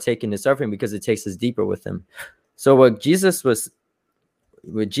actually partake in his suffering, because it takes us deeper with him. So what Jesus is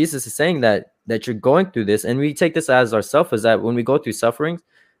saying, that you're going through this, and we take this as ourselves, is that when we go through sufferings,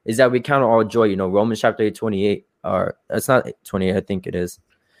 is that we count all joy. Romans chapter 8, 28, or it's not 28, I think it is.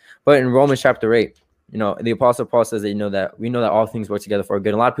 But in Romans chapter 8, the apostle Paul says that, that we know that all things work together for good.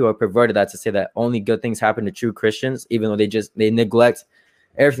 And a lot of people have perverted that to say that only good things happen to true Christians, even though they neglect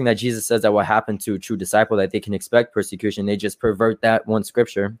everything that Jesus says that will happen to a true disciple, that they can expect persecution. They just pervert that one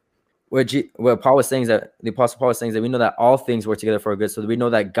scripture. What Paul was saying is that the apostle Paul was saying is that we know that all things work together for good. So that we know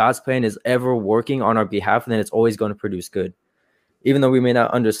that God's plan is ever working on our behalf, and then it's always going to produce good. Even though we may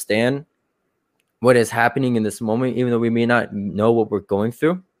not understand what is happening in this moment, even though we may not know what we're going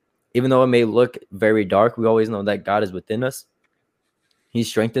through, even though it may look very dark, we always know that God is within us. He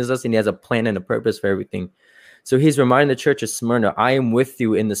strengthens us, and he has a plan and a purpose for everything. So he's reminding the church of Smyrna, I am with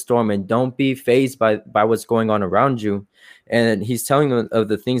you in the storm, and don't be fazed by what's going on around you. And he's telling them of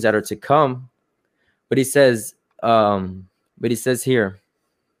the things that are to come. But he says here,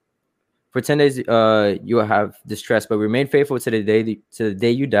 for 10 days you will have distress, but remain faithful to the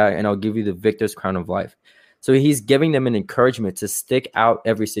day you die, and I'll give you the victor's crown of life. So he's giving them an encouragement to stick out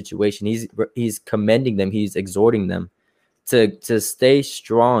every situation. He's commending them. He's exhorting them to stay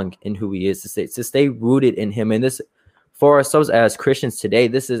strong in who he is, to stay rooted in him. And this, for ourselves as Christians today,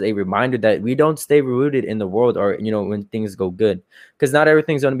 this is a reminder that we don't stay rooted in the world, or when things go good, because not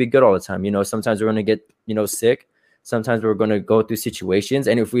everything's going to be good all the time. Sometimes we're going to get sick. Sometimes we're going to go through situations,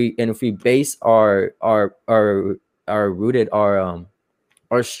 and if we base our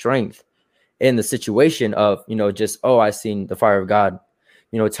strength in the situation of I seen the fire of God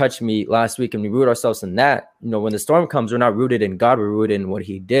touch me last week, and we root ourselves in that, when the storm comes, we're not rooted in God, we're rooted in what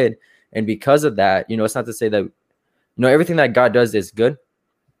he did. And because of that, it's not to say that everything that God does is good.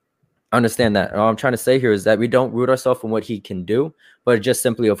 Understand that. All I'm trying to say here is that we don't root ourselves in what he can do, but just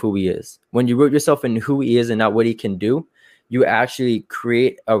simply of who he is. When you root yourself in who he is and not what he can do, you actually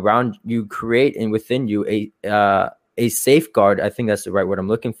create and within you a safeguard. I think that's the right word I'm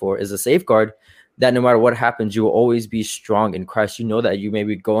looking for, is a safeguard that no matter what happens, you will always be strong in Christ. You know that you may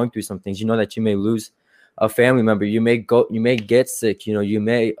be going through some things. You know that you may lose a family member. You may get sick. You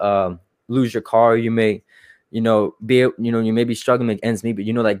may lose your car. You may you may be struggling like ends meet, but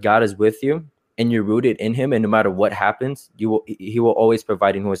you know that God is with you and you're rooted in him. And no matter what happens, he will always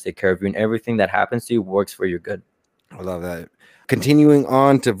provide and he will take care of you. And everything that happens to you works for your good. I love that. Continuing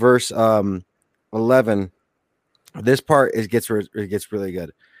on to verse 11, this part gets really good.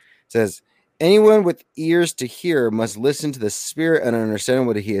 It says, anyone with ears to hear must listen to the Spirit and understand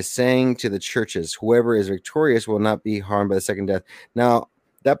what he is saying to the churches. Whoever is victorious will not be harmed by the second death. Now,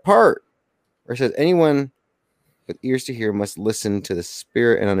 that part where it says, anyone with ears to hear must listen to the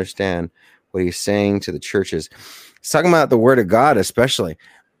Spirit and understand what he's saying to the churches. He's talking about the word of God, especially.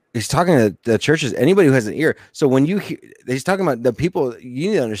 He's talking to the churches, anybody who has an ear. So when you hear, he's talking about the people, you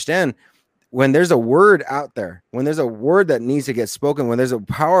need to understand when there's a word out there, when there's a word that needs to get spoken, when there's a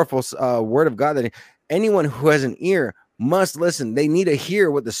powerful word of God, that anyone who has an ear must listen. They need to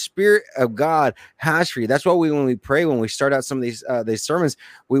hear what the Spirit of God has for you. That's why when we pray, when we start out some of these sermons,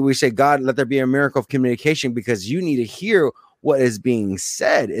 we say, God, let there be a miracle of communication, because you need to hear what is being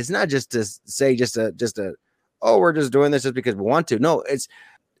said. It's not just to say oh, we're just doing this just because we want to. No, it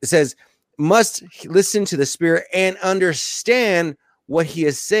says must listen to the Spirit and understand what he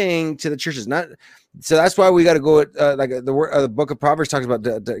is saying to the churches. So that's why we got to go like the book of Proverbs talks about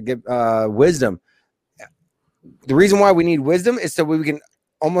to give wisdom. The reason why we need wisdom is so we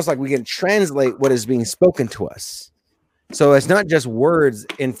can translate what is being spoken to us. So it's not just words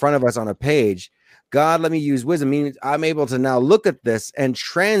in front of us on a page. God, let me use wisdom, means I'm able to now look at this and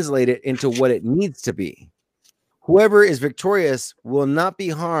translate it into what it needs to be. Whoever is victorious will not be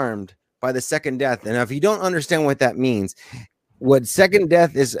harmed by the second death. And if you don't understand what that means, what second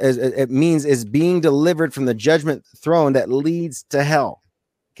death means is being delivered from the judgment throne that leads to hell.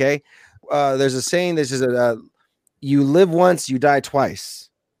 Okay. There's a saying, you live once, you die twice.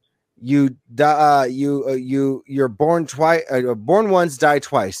 You die, you're born twice, born once, die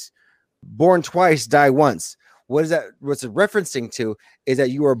twice. Born twice, die once. What's it referencing to is that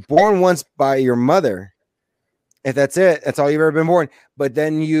you were born once by your mother. If that's it, that's all you've ever been born. But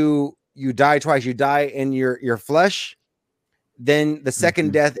then you die twice. You die in your flesh. Then the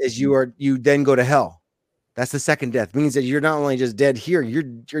second death is you then go to hell. That's the second death. It means that you're not only just dead here, you're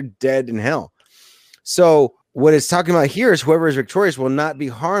dead in hell. So what it's talking about here is whoever is victorious will not be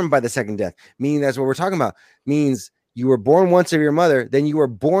harmed by the second death. Meaning that's what we're talking about. Means you were born once of your mother, then you were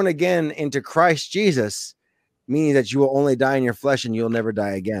born again into Christ Jesus, meaning that you will only die in your flesh and you'll never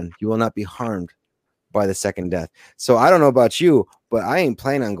die again. You will not be harmed by the second death. So I don't know about you, but I ain't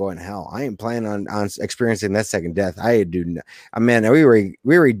planning on going to hell. I ain't planning on experiencing that second death. I do. Man, we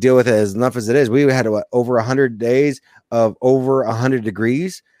already deal with it as enough as it is. We had over 100 days of over 100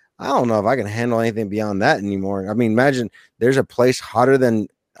 degrees. I don't know if I can handle anything beyond that anymore. I mean, imagine there's a place hotter than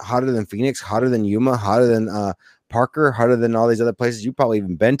Phoenix, hotter than Yuma, hotter than Parker, hotter than all these other places you've probably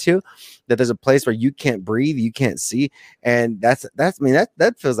even been to, that there's a place where you can't breathe, you can't see. And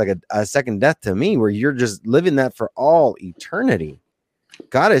that feels like a second death to me, where you're just living that for all eternity.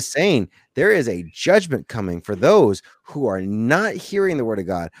 God is saying there is a judgment coming for those who are not hearing the word of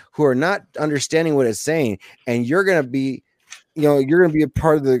God, who are not understanding what it's saying. And you're going to be, a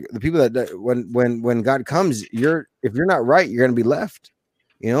part of the people that when God comes, if you're not right, you're going to be left.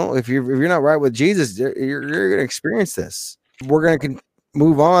 If you're not right with Jesus, you're going to experience this. We're going to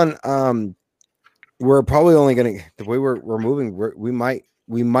move on. We're probably only going to, the way we're moving,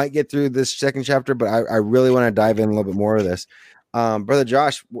 we might get through this second chapter, but I really want to dive in a little bit more of this. Brother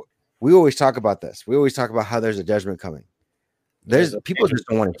Josh, we always talk about this. We always talk about how there's a judgment coming. People just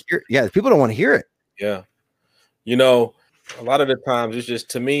don't want to hear it. Yeah, people don't want to hear it. Yeah. A lot of the times it's just,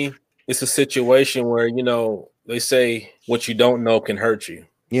 to me, it's a situation where, they say what you don't know can hurt you.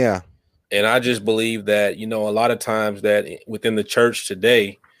 Yeah. And I just believe that, a lot of times that within the church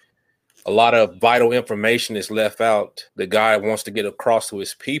today, a lot of vital information is left out that God wants to get across to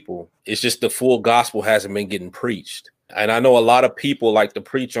his people. It's just the full gospel hasn't been getting preached. And I know a lot of people like to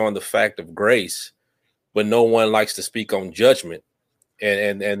preach on the fact of grace, but no one likes to speak on judgment.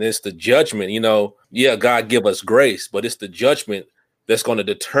 And it's the judgment, God give us grace, but it's the judgment that's going to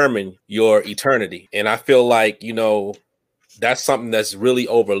determine your eternity. And I feel like, that's something that's really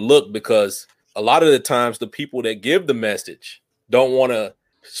overlooked, because a lot of the times the people that give the message don't want to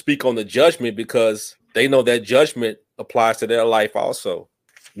speak on the judgment because they know that judgment applies to their life also.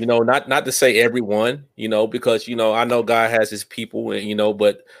 Not to say everyone, because, I know God has his people, and,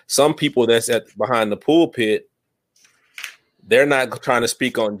 but some people that's behind the pulpit, they're not trying to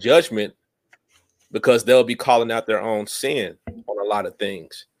speak on judgment because they'll be calling out their own sin on a lot of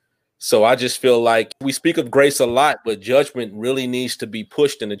things. So I just feel like we speak of grace a lot, but judgment really needs to be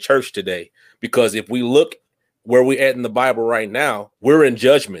pushed in the church today, because if we look where we're at in the Bible right now, we're in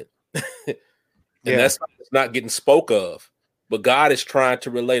judgment. And that's not getting spoke of. But God is trying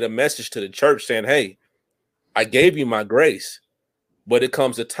to relate a message to the church saying, hey, I gave you my grace, but it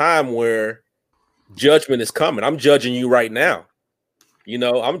comes a time where judgment is coming. I'm judging you right now. You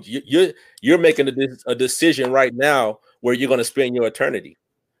know, you're making a decision right now where you're going to spend your eternity.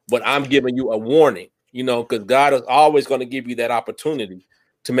 But I'm giving you a warning, you know, because God is always going to give you that opportunity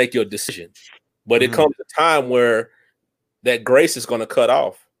to make your decision. But it comes a time where that grace is going to cut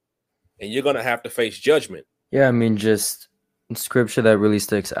off and you're going to have to face judgment. Yeah, I mean, just scripture that really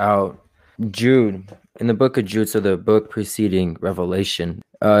sticks out. Jude, in the book of Jude, so the book preceding Revelation,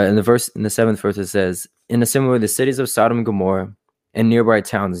 in the 7th verse, it says, in a similar way, the cities of Sodom and Gomorrah and nearby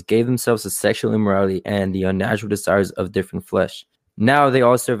towns gave themselves to sexual immorality and the unnatural desires of different flesh. Now they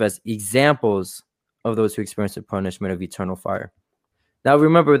all serve as examples of those who experience the punishment of eternal fire. Now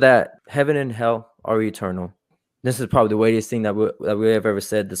remember that heaven and hell are eternal. This is probably the weightiest thing that we have ever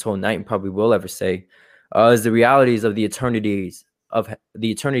said this whole night and probably will ever say, is the realities of the eternity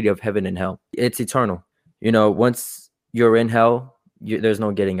of heaven and hell. It's eternal. You know, once you're in hell, there's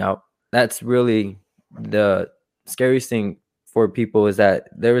no getting out. That's really the scariest thing for people, is that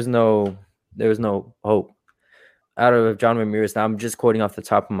there is no hope. Out of John Ramirez, now I'm just quoting off the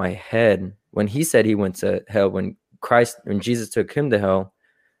top of my head, when he said he went to hell, when Jesus took him to hell,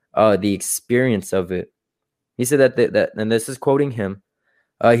 the experience of it. He said that, and this is quoting him.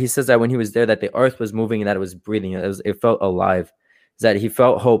 He says that when he was there, that the earth was moving and that it was breathing. It felt alive. That he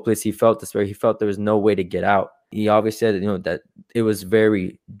felt hopeless. He felt despair. He felt there was no way to get out. He obviously said, you know, that it was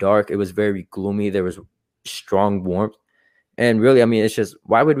very dark. It was very gloomy. There was strong warmth. And really, I mean, it's just,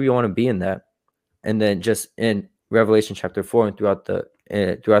 why would we want to be in that? And then just in Revelation chapter 4 and throughout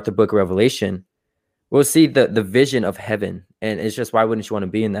the book of Revelation, we'll see the vision of heaven. And it's just, why wouldn't you want to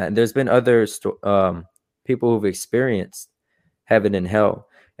be in that? And there's been other people who've experienced heaven and hell,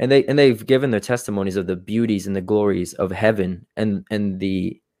 and they've given their testimonies of the beauties and the glories of heaven and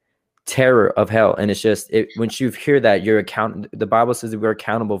the terror of hell. And it's just, once you hear that, the Bible says that we're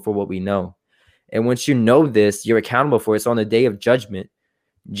accountable for what we know. And once you know this, you're accountable for it. So on the day of judgment,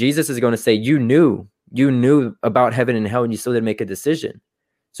 Jesus is going to say, you knew about heaven and hell, and you still didn't make a decision.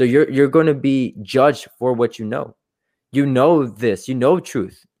 So you're going to be judged for what you know. You know this, you know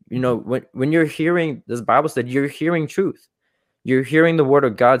truth. You know, when you're hearing, this Bible said, you're hearing truth. You're hearing the word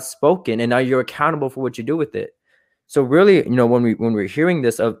of God spoken, and now you're accountable for what you do with it. So really, you know, when we're hearing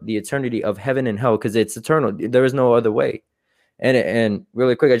this of the eternity of heaven and hell, because it's eternal, there is no other way. And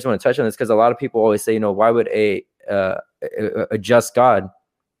really quick, I just want to touch on this, because a lot of people always say, you know, why would a just God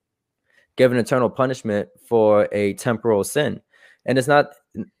give an eternal punishment for a temporal sin? And it's not,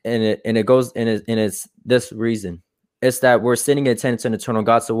 and it's this reason. It's that we're sinning against an eternal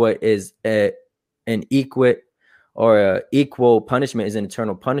God. So what is an equal punishment is an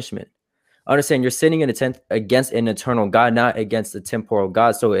eternal punishment. Understand, you're sinning against an eternal God, not against a temporal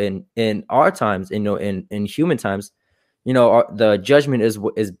God. So in our times, in human times, you know, the judgment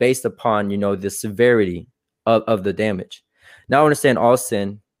is based upon, you know, the severity of the damage. Now understand, all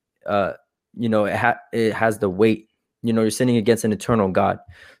sin, you know, it has the weight. You know, you're sinning against an eternal God.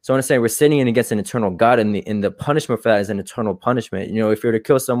 So I understand, we're sinning against an eternal God, and the punishment for that is an eternal punishment. You know, if you're to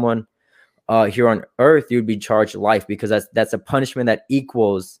kill someone here on earth, you would be charged life, because that's a punishment that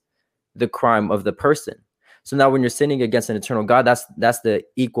equals the crime of the person. So now when you're sinning against an eternal God, that's the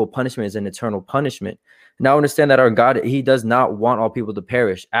equal punishment, is an eternal punishment. Now understand that our God, he does not want all people to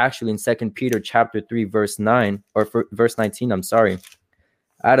perish. Actually, in 2 Peter chapter 3, verse 9, or verse 19, I'm sorry,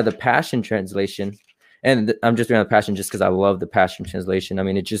 out of the Passion Translation. And I'm just reading the Passion just because I love the Passion Translation. I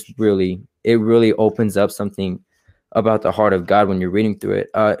mean, it really opens up something about the heart of God when you're reading through it.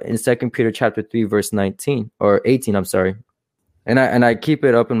 In 2 Peter chapter 3, verse 19 or 18, I'm sorry. And I keep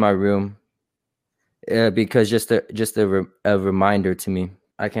it up in my room because just a reminder to me.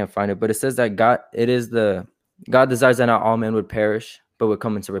 I can't find it, but it says that God desires that not all men would perish, but would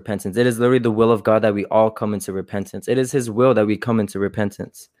come into repentance. It is literally the will of God that we all come into repentance. It is his will that we come into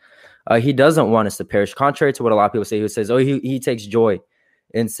repentance. He doesn't want us to perish, contrary to what a lot of people say. Who says, "Oh, he takes joy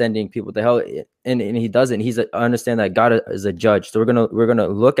in sending people to hell," and he doesn't. Understand that God is a judge, so we're gonna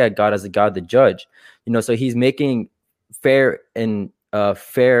look at God as a God, the judge. You know, so he's making fair and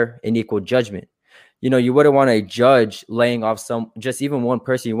equal judgment. You know, you wouldn't want to judge laying off just even one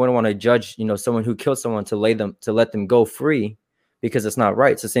person. You wouldn't want to judge, you know, someone who killed someone to let them go free, because it's not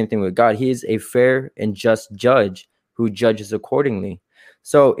right. It's the same thing with God. He is a fair and just judge who judges accordingly.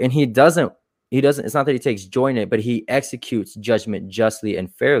 So, and he doesn't, it's not that he takes joy in it, but he executes judgment justly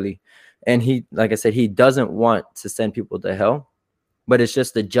and fairly. And he, like I said, he doesn't want to send people to hell, but it's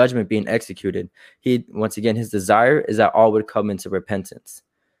just the judgment being executed. Once again, his desire is that all would come into repentance.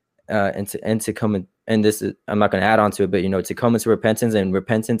 and to come in, and this is, I'm not going to add on to it, but to come into repentance, and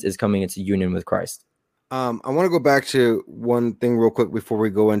repentance is coming into union with Christ. I want to go back to one thing real quick before we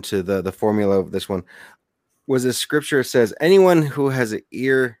go into the formula of this one. Was the scripture says, anyone who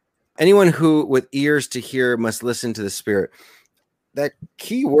with ears to hear must listen to the Spirit. That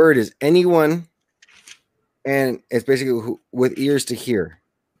key word is anyone, and it's basically with ears to hear.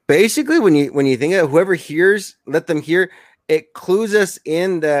 Basically, when you think of it, whoever hears, let them hear. It clues us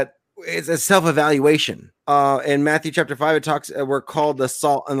in that it's a self-evaluation. In Matthew chapter 5, it talks, we're called the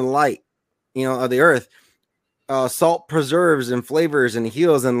salt and the light, of the earth. Salt preserves and flavors and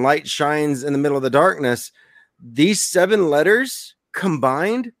heals, and light shines in the middle of the darkness. These 7 letters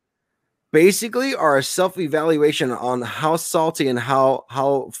combined basically are a self-evaluation on how salty and how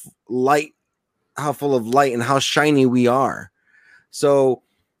light, how full of light and how shiny we are. So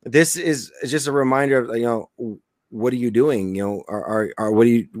this is just a reminder of, what are you doing? What are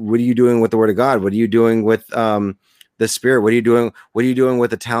you doing with the Word of God? What are you doing with the Spirit? What are you doing? What are you doing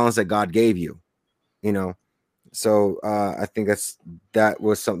with the talents that God gave you? So I think that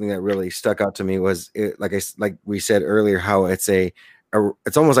was something that really stuck out to me. Was it, like we said earlier, how it's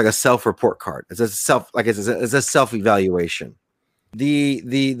it's almost like a self-report card. It's a self-evaluation.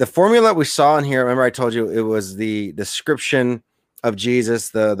 The formula we saw in here. Remember, I told you it was the description of Jesus,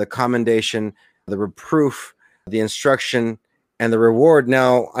 the commendation, the reproof, the instruction, and the reward.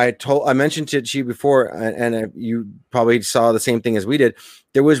 Now, I mentioned to you before, and you probably saw the same thing as we did.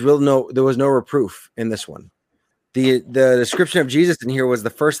 There was no reproof in this one. The description of Jesus in here was the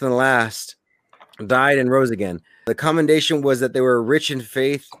first and the last, died and rose again. The commendation was that they were rich in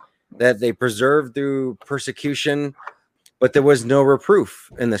faith, that they persevered through persecution, but there was no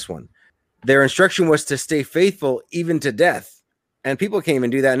reproof in this one. Their instruction was to stay faithful even to death. And people can't even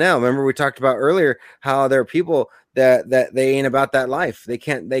do that now. Remember, we talked about earlier how there are people that they ain't about that life. They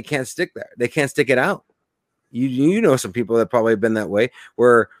can't stick there. They can't stick it out. You know some people that probably have been that way,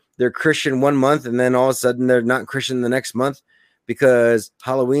 where they're Christian one month and then all of a sudden they're not Christian the next month because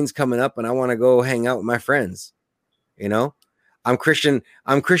Halloween's coming up and I want to go hang out with my friends. I'm Christian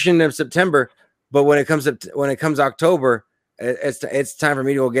in September, but when it comes October, it's time for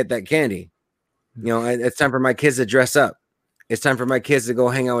me to go get that candy. It's time for my kids to dress up. It's time for my kids to go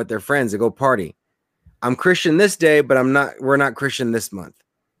hang out with their friends, to go party. I'm Christian this day, but we're not Christian this month.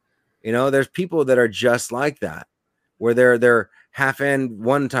 There's people that are just like that, where they're half in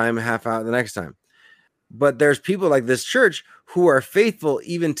one time, half out the next time. But there's people like this church who are faithful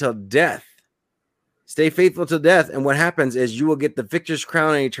even till death. Stay faithful to death, and what happens is you will get the victor's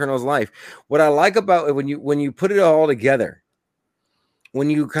crown and eternal life. What I like about it, when you put it all together, when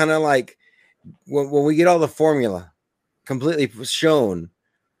you kind of when we get all the formula completely shown,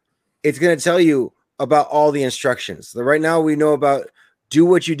 it's going to tell you about all the instructions. So right now we know about do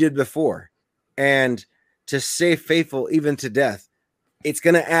what you did before, and to stay faithful even to death. It's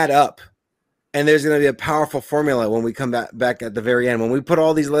going to add up, and there's going to be a powerful formula when we come back at the very end. When we put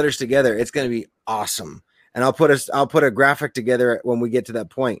all these letters together, it's going to be awesome. And I'll put a graphic together when we get to that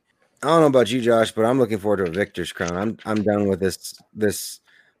point. I don't know about you, Josh, but I'm looking forward to a victor's crown. I'm done with this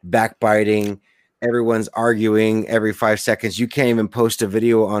backbiting. Everyone's arguing every 5 seconds. You can't even post a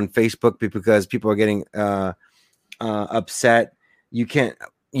video on Facebook because people are getting upset. You can't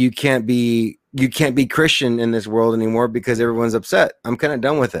be Christian in this world anymore because everyone's upset. I'm kind of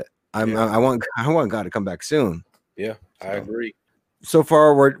done with it. I want God to come back soon. Yeah, I agree. So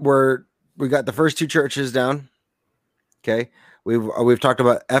far, we got the first 2 churches down. Okay, we've talked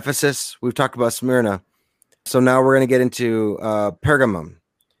about Ephesus. We've talked about Smyrna. So now we're going to get into Pergamum,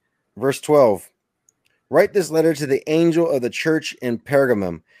 verse 12. Write this letter to the angel of the church in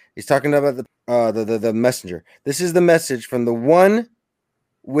Pergamum. He's talking about the messenger. This is the message from the one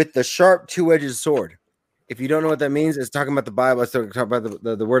with the sharp 2-edged sword. If you don't know what that means, it's talking about the Bible. It's talking about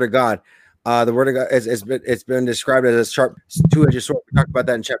the Word of God. The Word of God it's been described as a sharp 2-edged sword. We talked about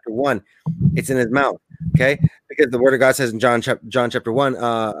that in chapter 1. It's in his mouth. Okay, because the Word of God says in John chapter 1,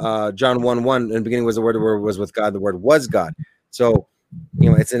 John 1:1, in the beginning was the Word was with God. The Word was God. So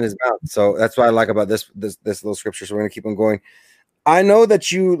it's in his mouth. So that's what I like about this little scripture. So we're gonna keep on going. I know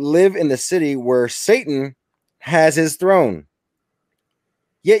that you live in the city where Satan has his throne.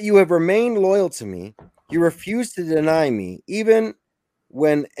 Yet you have remained loyal to me. You refuse to deny me, even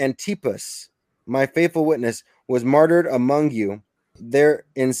when Antipas, my faithful witness, was martyred among you there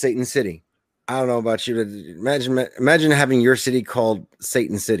in Satan City. I don't know about you, but imagine having your city called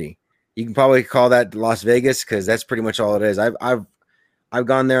Satan City. You can probably call that Las Vegas because that's pretty much all it is. I've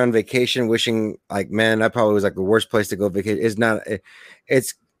gone there on vacation, wishing that probably was the worst place to go vacation. It's not.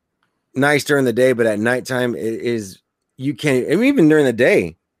 It's nice during the day, but at nighttime it is. You can't. I mean, even during the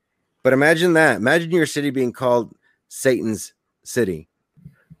day, But imagine that. Imagine your city being called Satan's city.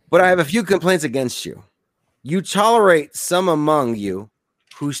 But I have a few complaints against you. You tolerate some among you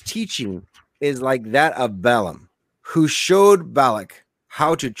whose teaching is like that of Balaam, who showed Balak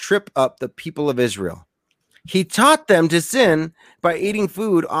how to trip up the people of Israel. He taught them to sin by eating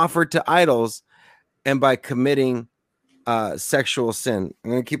food offered to idols and by committing sexual sin.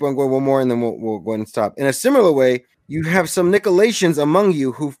 I'm going to keep on going one more and then we'll go ahead and stop. In a similar way, you have some Nicolaitans among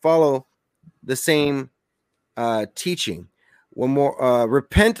you who follow the same teaching. One more,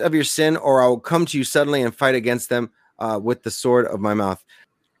 repent of your sin, or I will come to you suddenly and fight against them with the sword of my mouth.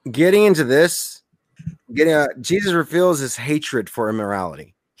 Getting into this, Jesus reveals his hatred for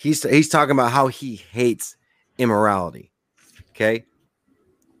immorality. He's talking about how he hates immorality. Okay,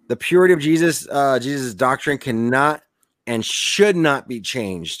 the purity of Jesus' doctrine cannot and should not be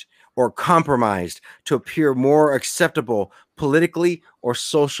changed or compromised to appear more acceptable politically or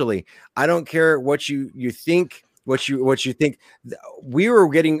socially. I don't care what you think. What you think. We were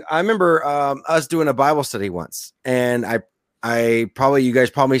getting. I remember us doing a Bible study once, and I probably, you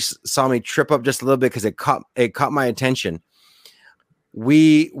guys probably saw me trip up just a little bit because it caught my attention.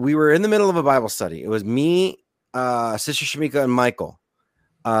 We were in the middle of a Bible study. It was me, Sister Shamika, and Michael.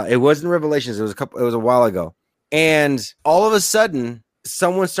 It wasn't Revelations. It was a while ago, and all of a sudden,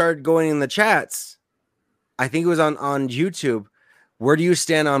 someone started going in the chats. I think it was on YouTube. Where do you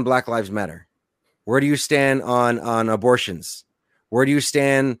stand on Black Lives Matter? Where do you stand on abortions? Where do you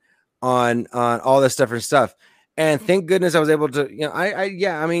stand on all this different stuff? And thank goodness I was able to,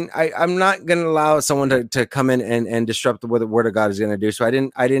 I'm not going to allow someone to come in and disrupt what the word of God is going to do. So I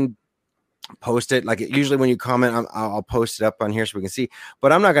didn't post it. Like usually when you comment, I'll post it up on here so we can see,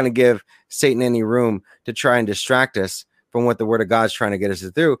 but I'm not going to give Satan any room to try and distract us from what the word of God is trying to get us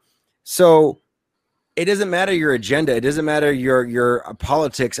through. So it doesn't matter your agenda. It doesn't matter your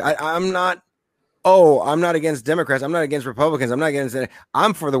politics. I'm not against Democrats. I'm not against Republicans.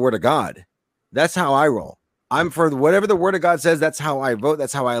 I'm for the word of God. That's how I roll. I'm for whatever the word of God says. That's how I vote.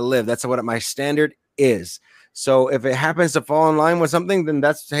 That's how I live. That's what my standard is. So if it happens to fall in line with something, then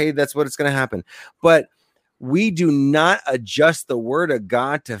that's what it's going to happen. But we do not adjust the word of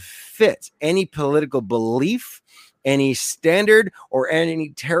God to fit any political belief, any standard, or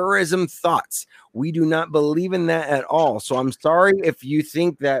any terrorism thoughts. We do not believe in that at all. So I'm sorry if you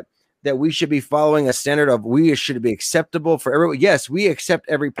think that we should be following a standard of we should be acceptable for everyone. Yes, we accept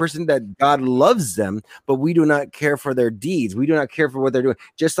every person that God loves them, but we do not care for their deeds. We do not care for what they're doing.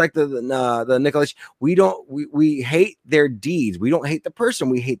 Just like the Nicolaitans, we hate their deeds. We don't hate the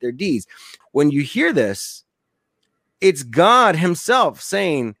person. We hate their deeds. When you hear this, it's God himself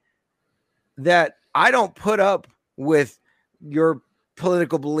saying that I don't put up with your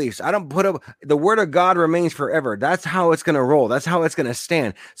political beliefs. I don't put up. The word of God remains forever. That's how it's going to roll. That's how it's going to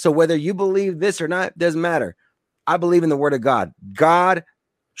stand. So whether you believe this or not, doesn't matter. I believe in the word of God. God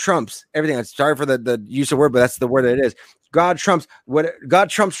trumps everything. I'm sorry for the use of word, but that's the word that it is. God trumps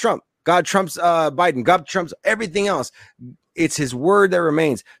Trump. God trumps Biden. God trumps everything else. It's his word that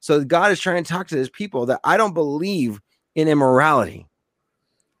remains. So God is trying to talk to his people that I don't believe in immorality.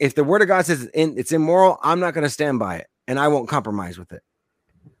 If the word of God says it's immoral, I'm not going to stand by it, and I won't compromise with it.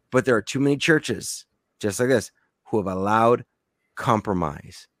 But there are too many churches, just like this, who have allowed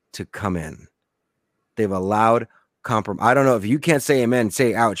compromise to come in. They've allowed compromise. I don't know if you can't say amen,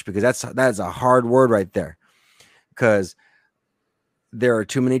 say ouch, because that's a hard word right there. Because there are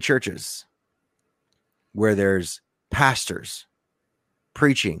too many churches where there's pastors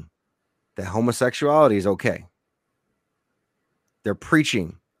preaching that homosexuality is okay. They're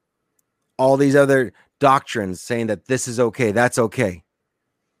preaching all these other doctrines saying that this is okay, that's okay,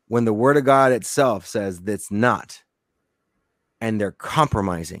 when the word of God itself says that's not. And they're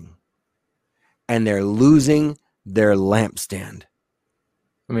compromising and they're losing their lampstand.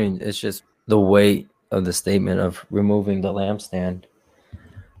 I mean, it's just the weight of the statement of removing the lampstand.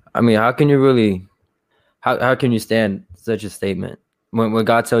 I mean, how can you really, how can you stand such a statement when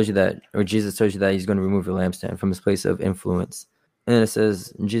God tells you that, or Jesus tells you that he's going to remove your lampstand from his place of influence? And then it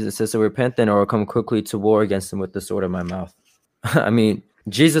says, Jesus says, so repent then, or I'll come quickly to war against him with the sword of my mouth. I mean,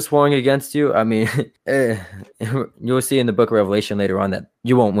 Jesus warring against you. I mean, you'll see in the book of Revelation later on that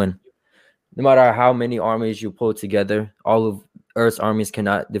you won't win. No matter how many armies you pull together, all of Earth's armies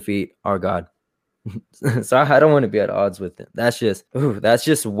cannot defeat our God. So I don't want to be at odds with it. That's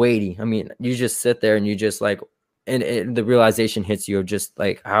just weighty. I mean, you just sit there and you just like, and the realization hits you of just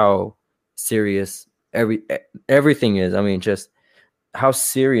like how serious everything is. I mean, just how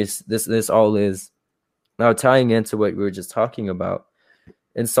serious this all is. Now, tying into what we were just talking about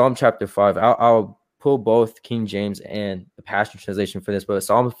in Psalm chapter 5, I'll pull both King James and the Passion Translation for this, but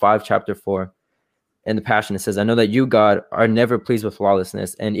Psalm 5, chapter 4, in the Passion, it says, I know that you, God, are never pleased with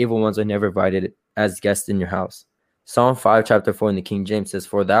lawlessness, and evil ones are never invited as guests in your house. Psalm 5, chapter 4 in the King James says,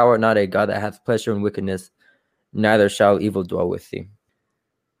 for thou art not a God that hath pleasure in wickedness, neither shall evil dwell with thee.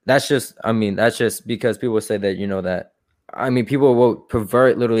 That's just because people say that, that, people will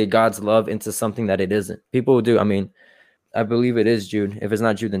pervert literally God's love into something that it isn't. People will do. I believe it is Jude. If it's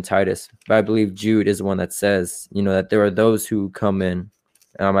not Jude, then Titus. But I believe Jude is the one that says, that there are those who come in,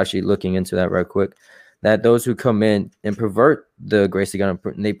 and I'm actually looking into that right quick, that those who come in and pervert the grace of God,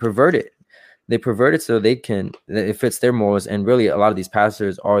 and they pervert it. They pervert it so it fits their morals. And really, a lot of these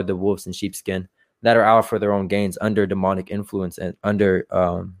pastors are the wolves in sheepskin that are out for their own gains under demonic influence and under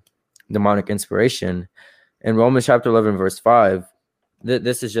demonic inspiration. In Romans chapter 11, verse 5,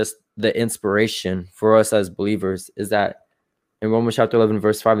 this is just the inspiration for us as believers, is that in Romans chapter 11,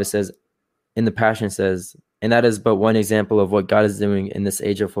 verse 5, it says, in the Passion says, and that is but one example of what God is doing in this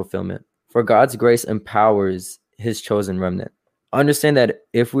age of fulfillment. For God's grace empowers his chosen remnant. Understand that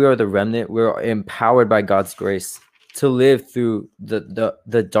if we are the remnant, we're empowered by God's grace to live through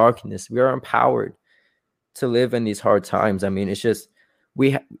the darkness. We are empowered to live in these hard times. It's just,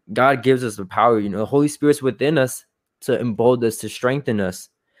 God gives us the power, the Holy Spirit's within us to embolden us, to strengthen us,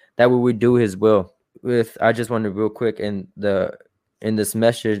 that we would do his will. I just wanted real quick in this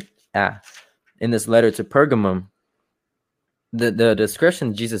message, in this letter to Pergamum, the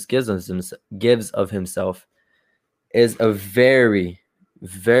description Jesus gives of himself is a very,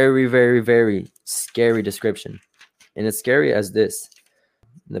 very, very, very scary description. And it's scary as this.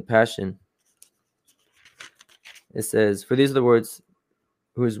 In the Passion, it says, for these are the words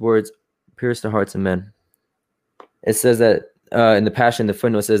whose words pierce the hearts of men. It says that in the Passion, the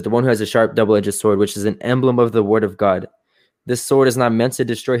footnote says, the one who has a sharp double-edged sword, which is an emblem of the word of God. This sword is not meant to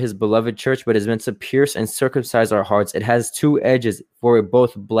destroy his beloved church, but is meant to pierce and circumcise our hearts. It has two edges, for it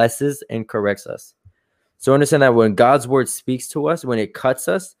both blesses and corrects us. So understand that when God's word speaks to us, when it cuts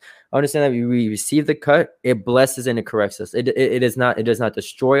us, understand that we receive the cut, it blesses and it corrects us. It does not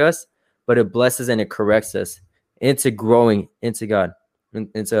destroy us, but it blesses and it corrects us into growing into God,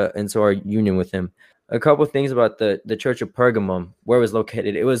 into our union with him. A couple of things about the church of Pergamum, where it was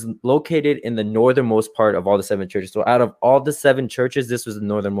located. It was located in the northernmost part of all the 7 churches. So out of all the 7 churches, this was the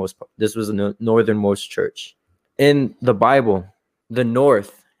northernmost. This was the northernmost church. In the Bible, the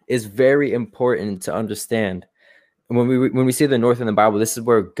north is very important to understand. When we see the north in the Bible, this is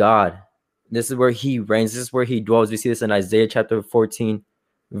where he reigns. This is where he dwells. We see this in Isaiah chapter 14,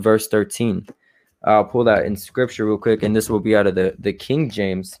 verse 13. I'll pull that in scripture real quick, and this will be out of the King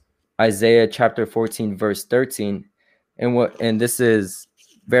James. Isaiah chapter 14, verse 13. And this is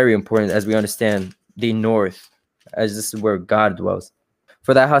very important as we understand the north, as this is where God dwells.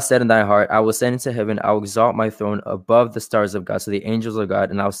 For thou hast said in thy heart, I will ascend into heaven, I will exalt my throne above the stars of God, so the angels of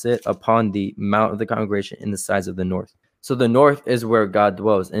God, and I'll sit upon the mount of the congregation in the sides of the north. So the north is where God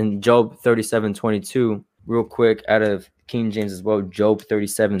dwells. In Job 37:22, real quick, out of King James as well, Job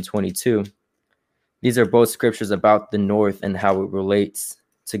 37:22. These are both scriptures about the north and how it relates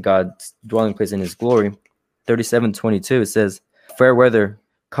to God's dwelling place in his glory. 37:22, it says, fair weather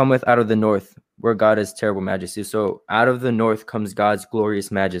cometh out of the north, where God is terrible majesty. So out of the north comes God's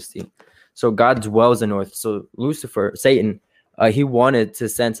glorious majesty. So God dwells in the north. So Lucifer, Satan, he wanted to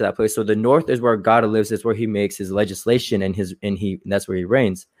send to that place. So the north is where God lives. It's where he makes his legislation and that's where he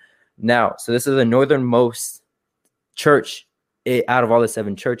reigns. Now, so this is the northernmost church out of all the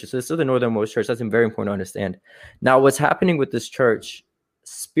 7 churches. So this is the northernmost church. That's very important to understand. Now, what's happening with this church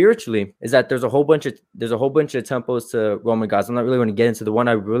spiritually is that there's a whole bunch of temples to Roman gods. I'm not really going to get into the one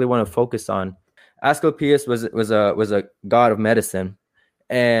I really want to focus on. Asclepius was a god of medicine,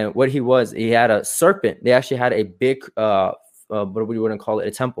 and what he had a serpent. They actually had a big what do we want to call it,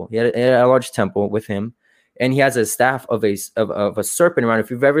 a temple. He had a large temple with him, and he has a staff of a serpent around. If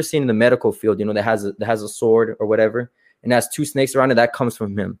you've ever seen in the medical field, that has a sword or whatever, and has 2 snakes around it, that comes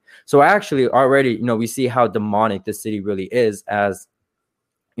from him. So actually already, we see how demonic the city really is, as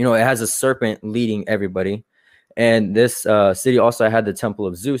it has a serpent leading everybody. And this city also had the temple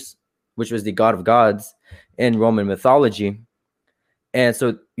of Zeus, which was the god of gods in Roman mythology. And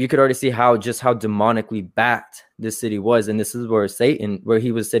so you could already see how demonically backed this city was. And this is where Satan, where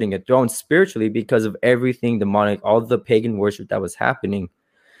he was sitting enthroned spiritually because of everything demonic, all the pagan worship that was happening.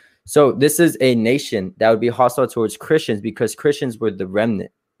 So this is a nation that would be hostile towards Christians because Christians were the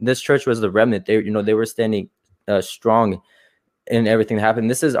remnant. This church was the remnant. They were standing strong in everything that happened.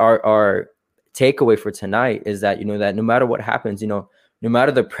 This is our takeaway for tonight, is that, that no matter what happens, no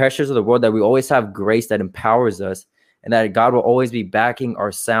matter the pressures of the world, that we always have grace that empowers us, and that God will always be backing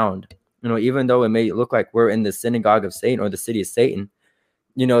our sound you know, even though it may look like we're in the synagogue of Satan or the city of Satan,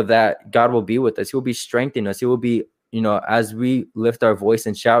 you know, that God will be with us. He will be strengthening us. He will be, you know, as we lift our voice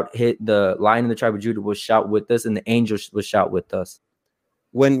and shout, hit the Lion of the tribe of Judah will shout with us, and the angels will shout with us.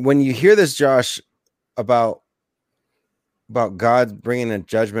 When you hear this, Josh, about God bringing a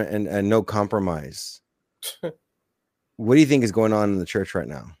judgment and no compromise, what do you think is going on in the church right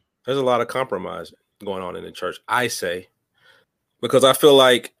now? There's a lot of compromise going on in the church, I say, because I feel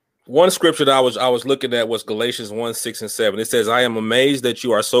like one scripture that I was looking at was Galatians 1:6-7. It says, I am amazed that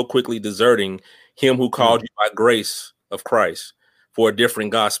you are so quickly deserting him who called you by grace of Christ for a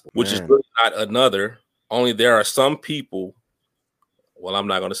different gospel, which is really not another. Only there are some people. Well, I'm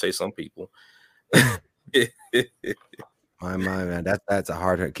not going to say some people. My man, that's a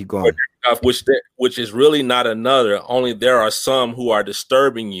hard hit. Keep going. Which is really not another. Only there are some who are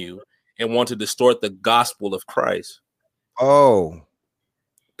disturbing you and want to distort the gospel of Christ. Oh,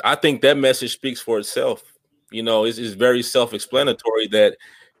 I think that message speaks for itself. You know, it's very self-explanatory that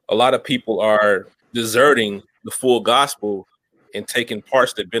a lot of people are deserting the full gospel and taking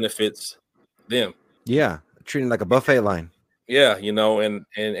parts that benefits them. Yeah, treating like a buffet line. Yeah, you know, and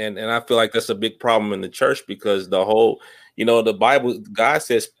I feel like that's a big problem in the church because the whole, you know, the Bible, God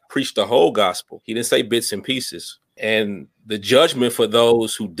says preach the whole gospel. He didn't say bits and pieces. And the judgment for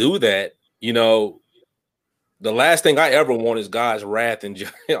those who do that, you know, the last thing I ever want is God's wrath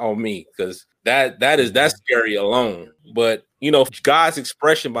and on me, because that's scary alone. But you know, God's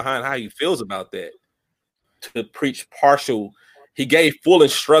expression behind how he feels about that, to preach partial, he gave full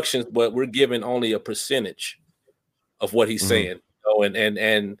instructions, but we're given only a percentage of what he's saying. You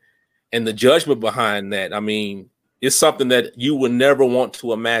know, and the judgment behind that, I mean, it's something that you would never want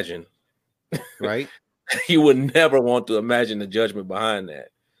to imagine. Right? You would never want to imagine the judgment behind that.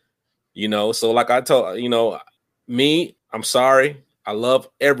 You know, so like I told, you know, me, I'm sorry. I love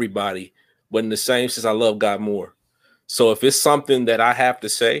everybody, but in the same sense, I love God more. So if it's something that I have to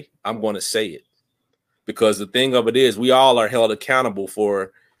say, I'm going to say it, because the thing of it is, we all are held accountable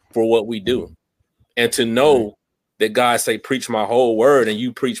for what we do. And to know that God say, preach my whole word and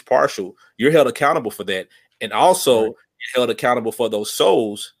you preach partial, you're held accountable for that. And also you're held accountable for those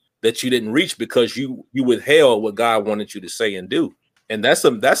souls that you didn't reach because you withheld what God wanted you to say and do. And that's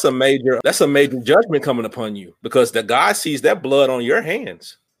a major judgment coming upon you, because the God sees that blood on your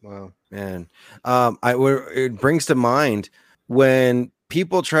hands. Wow, man. It brings to mind when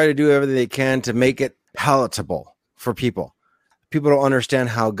people try to do everything they can to make it palatable for people. People don't understand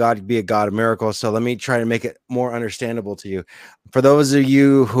how God can be a God of miracles. So let me try to make it more understandable to you. For those of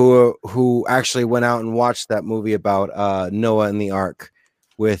you who actually went out and watched that movie about Noah and the Ark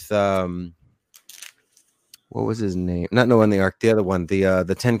with what was his name? Not Noah and the Ark, the other one,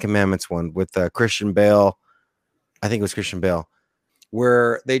 the Ten Commandments one with Christian Bale. I think it was Christian Bale,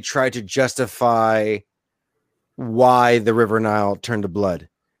 where they tried to justify why the River Nile turned to blood.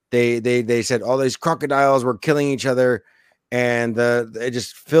 They said all these crocodiles were killing each other, and it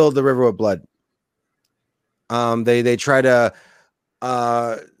just filled the river with blood. They try to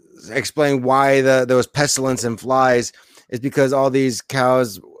explain why there was pestilence and flies. Is because all these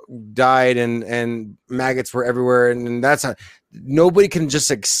cows died and maggots were everywhere, and that's how nobody can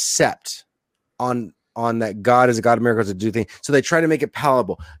just accept on that God is a God of miracles to do things. So they try to make it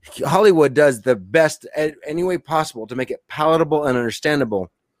palatable. Hollywood does the best any way possible to make it palatable and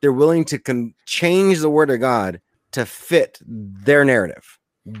understandable. They're willing to change the word of God to fit their narrative.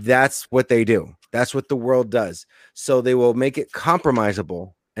 That's what they do. That's what the world does. So they will make it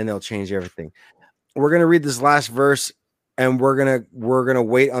compromisable and they'll change everything. We're going to read this last verse, and we're going to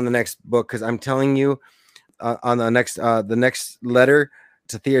wait on the next book, because I'm telling you on the next letter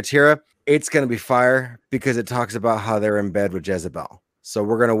to Thyatira, it's going to be fire, because it talks about how they're in bed with Jezebel. So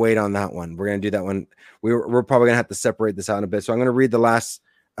we're going to wait on that one. We're going to do that one. We're probably going to have to separate this out in a bit. So I'm going to read the last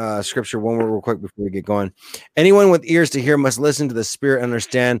scripture one more real quick before we get going. Anyone with ears to hear must listen to the Spirit and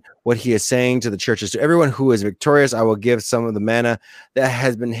understand what he is saying to the churches. To everyone who is victorious, I will give some of the manna that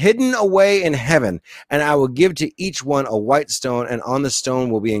has been hidden away in heaven, and I will give to each one a white stone, and on the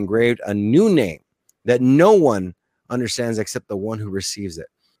stone will be engraved a new name that no one understands except the one who receives it.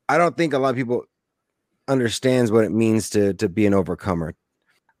 I don't think a lot of people understands what it means to be an overcomer.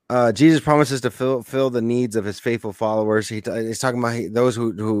 Jesus promises to fill the needs of his faithful followers. He's talking about those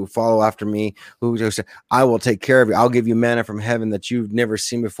who follow after me, who say, I will take care of you. I'll give you manna from heaven that you've never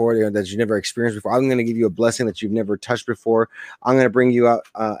seen before, that you've never experienced before. I'm going to give you a blessing that you've never touched before. I'm going to bring you out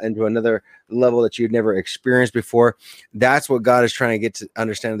into another level that you've never experienced before. That's what God is trying to get to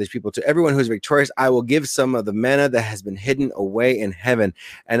understand of these people. To everyone who's victorious, I will give some of the manna that has been hidden away in heaven,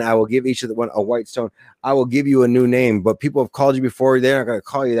 and I will give each of the one a white stone. I will give you a new name. But people have called you before; they're not going to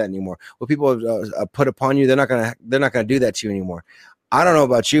call you that anymore. What people have put upon you, they're not going to do that to you anymore. I don't know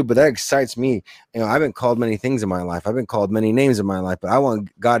about you, but that excites me. I've been called many things in my life. I've been called many names in my life, but I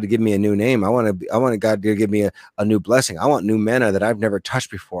want God to give me a new name. I want God to give me a new blessing. I want new manna that I've never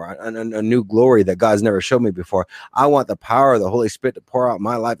touched before, a new glory that God's never showed me before. I want the power of the Holy Spirit to pour out in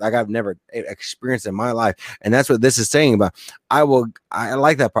my life like I've never experienced in my life. And that's what this is saying about. I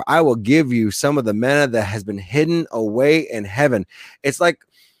like that part. I will give you some of the manna that has been hidden away in heaven. It's like,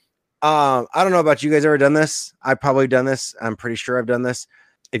 I don't know about you guys ever done this. I've probably done this. I'm pretty sure I've done this.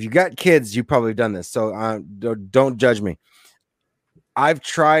 If you got kids, you probably done this. So don't judge me. I've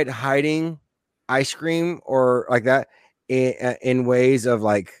tried hiding ice cream or like that in ways of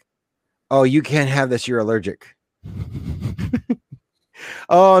like, oh, you can't have this. You're allergic.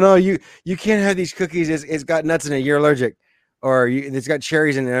 Oh no, you can't have these cookies. It's got nuts in it. You're allergic. Or it's got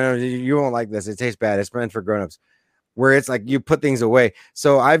cherries in it. You won't like this. It tastes bad. It's meant for grownups. Where it's like you put things away.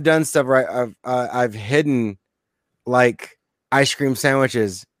 So I've done stuff right. I've hidden like ice cream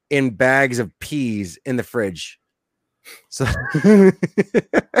sandwiches in bags of peas in the fridge. So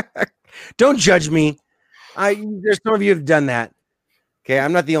don't judge me. There's some of you have done that. Okay,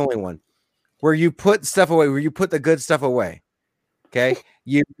 I'm not the only one. Where you put stuff away, where you put the good stuff away. Okay,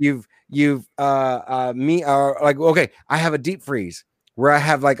 you've me or like okay. I have a deep freeze where I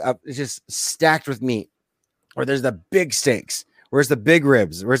have like it's just stacked with meat. Or there's the big steaks. Where's the big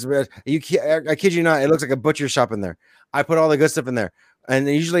ribs? I kid you not, it looks like a butcher shop in there. I put all the good stuff in there, and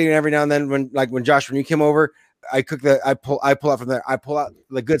usually every now and then, when Josh, when you came over, I pull out from there. I pull out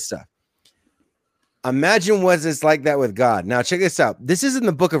the good stuff. Imagine what it's like that with God. Now check this out. This is in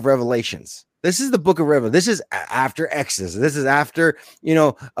the book of Revelations. This is the book of Revelation. This is after Exodus. This is after,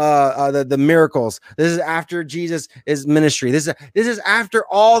 the miracles. This is after Jesus' ministry. This is after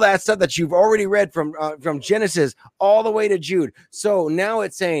all that stuff that you've already read from Genesis all the way to Jude. So now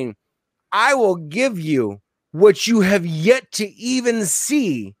it's saying, I will give you what you have yet to even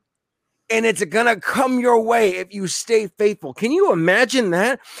see, and it's going to come your way if you stay faithful. Can you imagine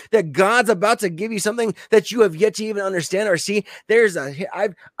that God's about to give you something that you have yet to even understand or see? There's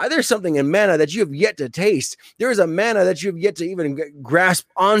something in manna that you have yet to taste. There is a manna that you have yet to even grasp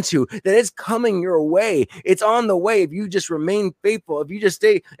onto, that is coming your way. It's on the way if you just remain faithful, if you just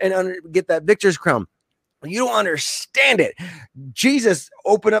stay and get that victor's crown. You don't understand it. Jesus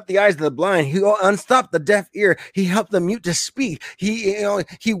opened up the eyes of the blind. He unstopped the deaf ear. He helped the mute to speak. He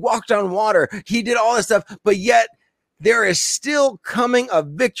walked on water. He did all this stuff, but yet there is still coming a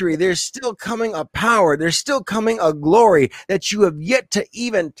victory. There's still coming a power. There's still coming a glory that you have yet to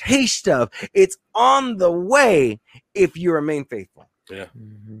even taste of. It's on the way if you remain faithful. Yeah.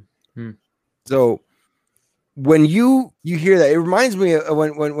 Mm-hmm. So when you hear that, it reminds me of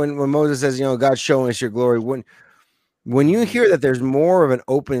when Moses says, God's showing us your glory. When you hear that there's more of an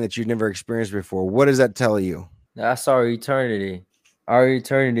opening that you've never experienced before, what does that tell you? That's our eternity. Our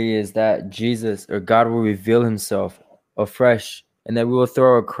eternity is that Jesus or God will reveal himself afresh, and that we will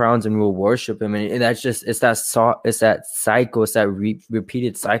throw our crowns and we will worship him. And that's just, it's that cycle. It's that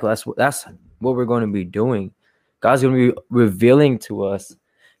repeated cycle. That's what we're going to be doing. God's going to be revealing to us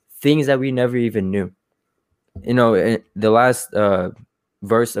things that we never even knew. The last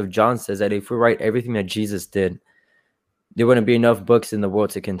verse of John says that if we write everything that Jesus did, there wouldn't be enough books in the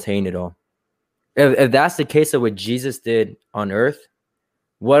world to contain it all. If that's the case of what Jesus did on earth,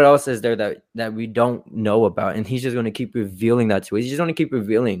 what else is there that we don't know about? And he's just going to keep revealing that to us. He's just going to keep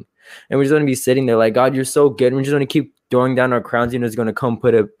revealing. And we're just going to be sitting there like, God, you're so good. And we're just going to keep throwing down our crowns. It's going to come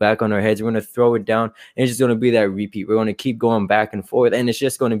put it back on our heads. We're going to throw it down. And it's just going to be that repeat. We're going to keep going back and forth. And it's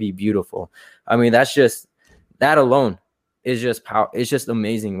just going to be beautiful. I mean, that alone is just power. It's just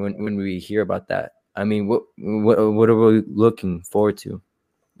amazing when we hear about that. I mean, what are we looking forward to?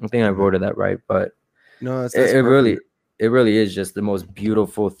 I think I wrote that right, but no, it really is just the most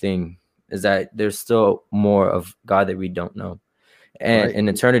beautiful thing, is that there's still more of God that we don't know, and right. In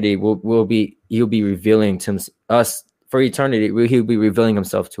eternity, he'll be revealing to us for eternity. He'll be revealing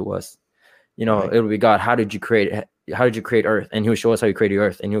himself to us. Right. It'll be God. How did you create earth? And he'll show us how he created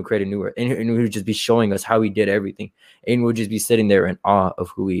earth, and he'll create a new earth, and he'll just be showing us how he did everything, and we'll just be sitting there in awe of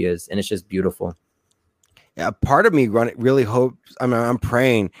who he is, and it's just beautiful. part of me really hopes. I mean, I'm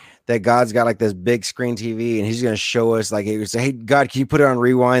praying that God's got like this big screen TV and he's going to show us, like, he would say, hey, God, can you put it on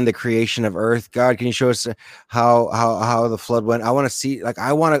rewind, the creation of earth? God, can you show us how the flood went? I want to see, like,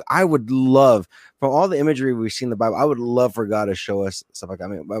 I would love, from all the imagery we've seen in the Bible, I would love for God to show us stuff like that.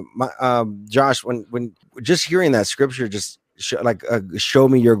 I mean, Josh, when just hearing that scripture, just show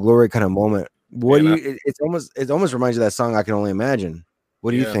me your glory kind of moment. It almost reminds you of that song, I Can Only Imagine.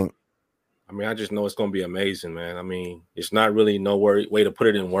 What do you think? I mean, I just know it's going to be amazing, man. I mean, it's not really no way to put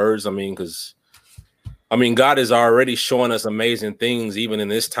it in words. I mean, because, I mean, God is already showing us amazing things even in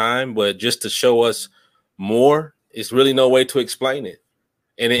this time, but just to show us more, it's really no way to explain it.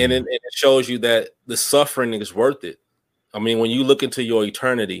 And it shows you that the suffering is worth it. I mean, when you look into your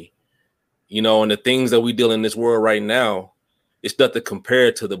eternity, you know, and the things that we deal in this world right now, it's nothing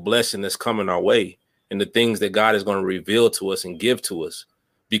compared to the blessing that's coming our way and the things that God is going to reveal to us and give to us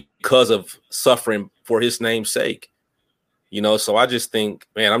because of suffering for his name's sake, you know. So I just think,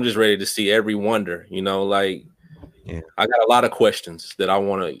 man, I'm just ready to see every wonder, you know, like, I got a lot of questions that I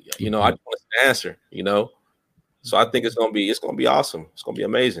want to, you know, I just want to answer, you know. So I think it's going to be awesome. It's going to be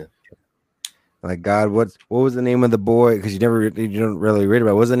amazing. Like, God, what was the name of the boy? Because you don't really read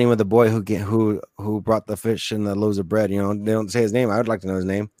about it. What was the name of the boy who brought the fish and the loaves of bread? You know, they don't say his name. I would like to know his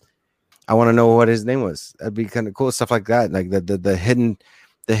name. I want to know what his name was. That'd be kind of cool, stuff like that. Like the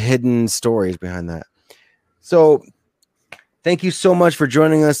hidden stories behind that. So thank you so much for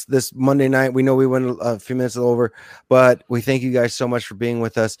joining us this Monday night. We know we went a few minutes over, but we thank you guys so much for being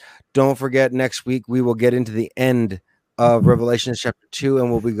with us. Don't forget, next week we will get into the end of Revelation chapter 2,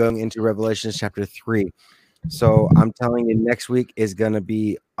 and we'll be going into Revelation chapter 3. So I'm telling you, next week is going to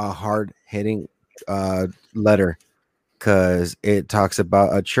be a hard-hitting letter, because it talks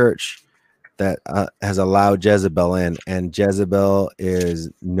about a church that has allowed Jezebel in, and Jezebel is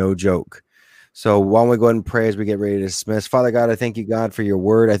no joke. So why don't we go ahead and pray as we get ready to dismiss. Father God, I thank you, God, for your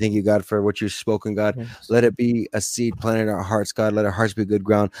word. I thank you, God, for what you've spoken, God. Yes. Let it be a seed planted in our hearts, God. Let our hearts be good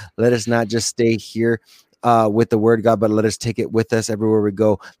ground. Let us not just stay here with the word, God, but let us take it with us everywhere we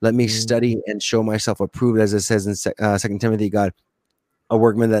go. Let me study and show myself approved, as it says in 2 Timothy, God, a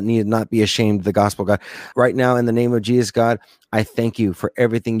workman that need not be ashamed of the gospel, God. Right now, in the name of Jesus, God, I thank you for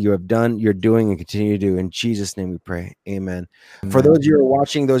everything you have done, you're doing, and continue to do. In Jesus' name we pray. Amen. For those of you who are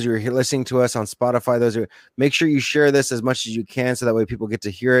watching, those who are here listening to us on Spotify, make sure you share this as much as you can, so that way people get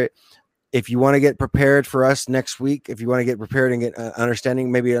to hear it. If you want to get prepared for us next week, if you want to get prepared and get understanding,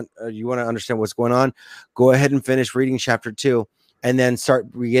 maybe you want to understand what's going on, go ahead and finish reading chapter 2 and then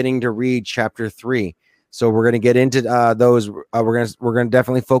start beginning to read chapter 3. So we're going to get into those. We're going to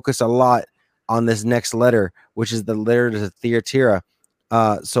definitely focus a lot on this next letter, which is the letter to Thyatira.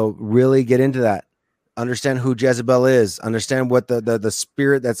 So really get into that. Understand who Jezebel is. Understand what the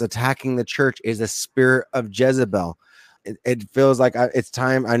spirit that's attacking the church is, the spirit of Jezebel. It feels like it's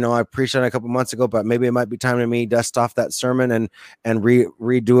time. I know I preached on it a couple months ago, but maybe it might be time to me dust off that sermon and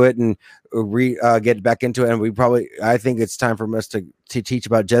redo it and get back into it. And I think it's time for us to teach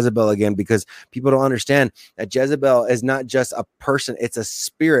about Jezebel again, because people don't understand that Jezebel is not just a person. It's a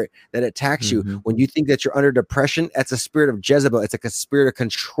spirit that attacks you. When you think that you're under depression, that's a spirit of Jezebel. It's like a spirit of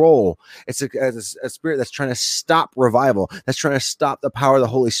control. It's a spirit that's trying to stop revival. That's trying to stop the power of the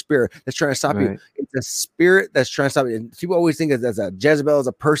Holy Spirit. That's trying to stop you. It's a spirit that's trying to stop you. People always think that a Jezebel is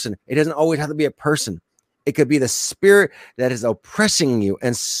a person. It doesn't always have to be a person. It could be the spirit that is oppressing you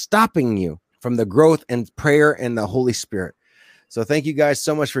and stopping you from the growth and prayer and the Holy Spirit. So thank you guys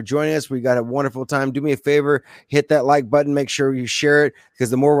so much for joining us. We got a wonderful time. Do me a favor, hit that like button. Make sure you share it, because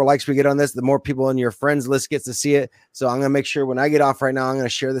the more likes we get on this, the more people in your friends list gets to see it. So I'm going to make sure when I get off right now, I'm going to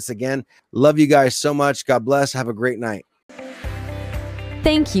share this again. Love you guys so much. God bless. Have a great night.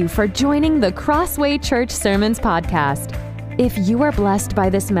 Thank you for joining the Crossway Church Sermons podcast. If you are blessed by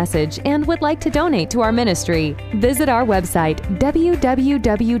this message and would like to donate to our ministry, visit our website,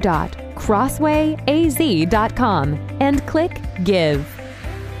 www.crosswayaz.com, and click Give.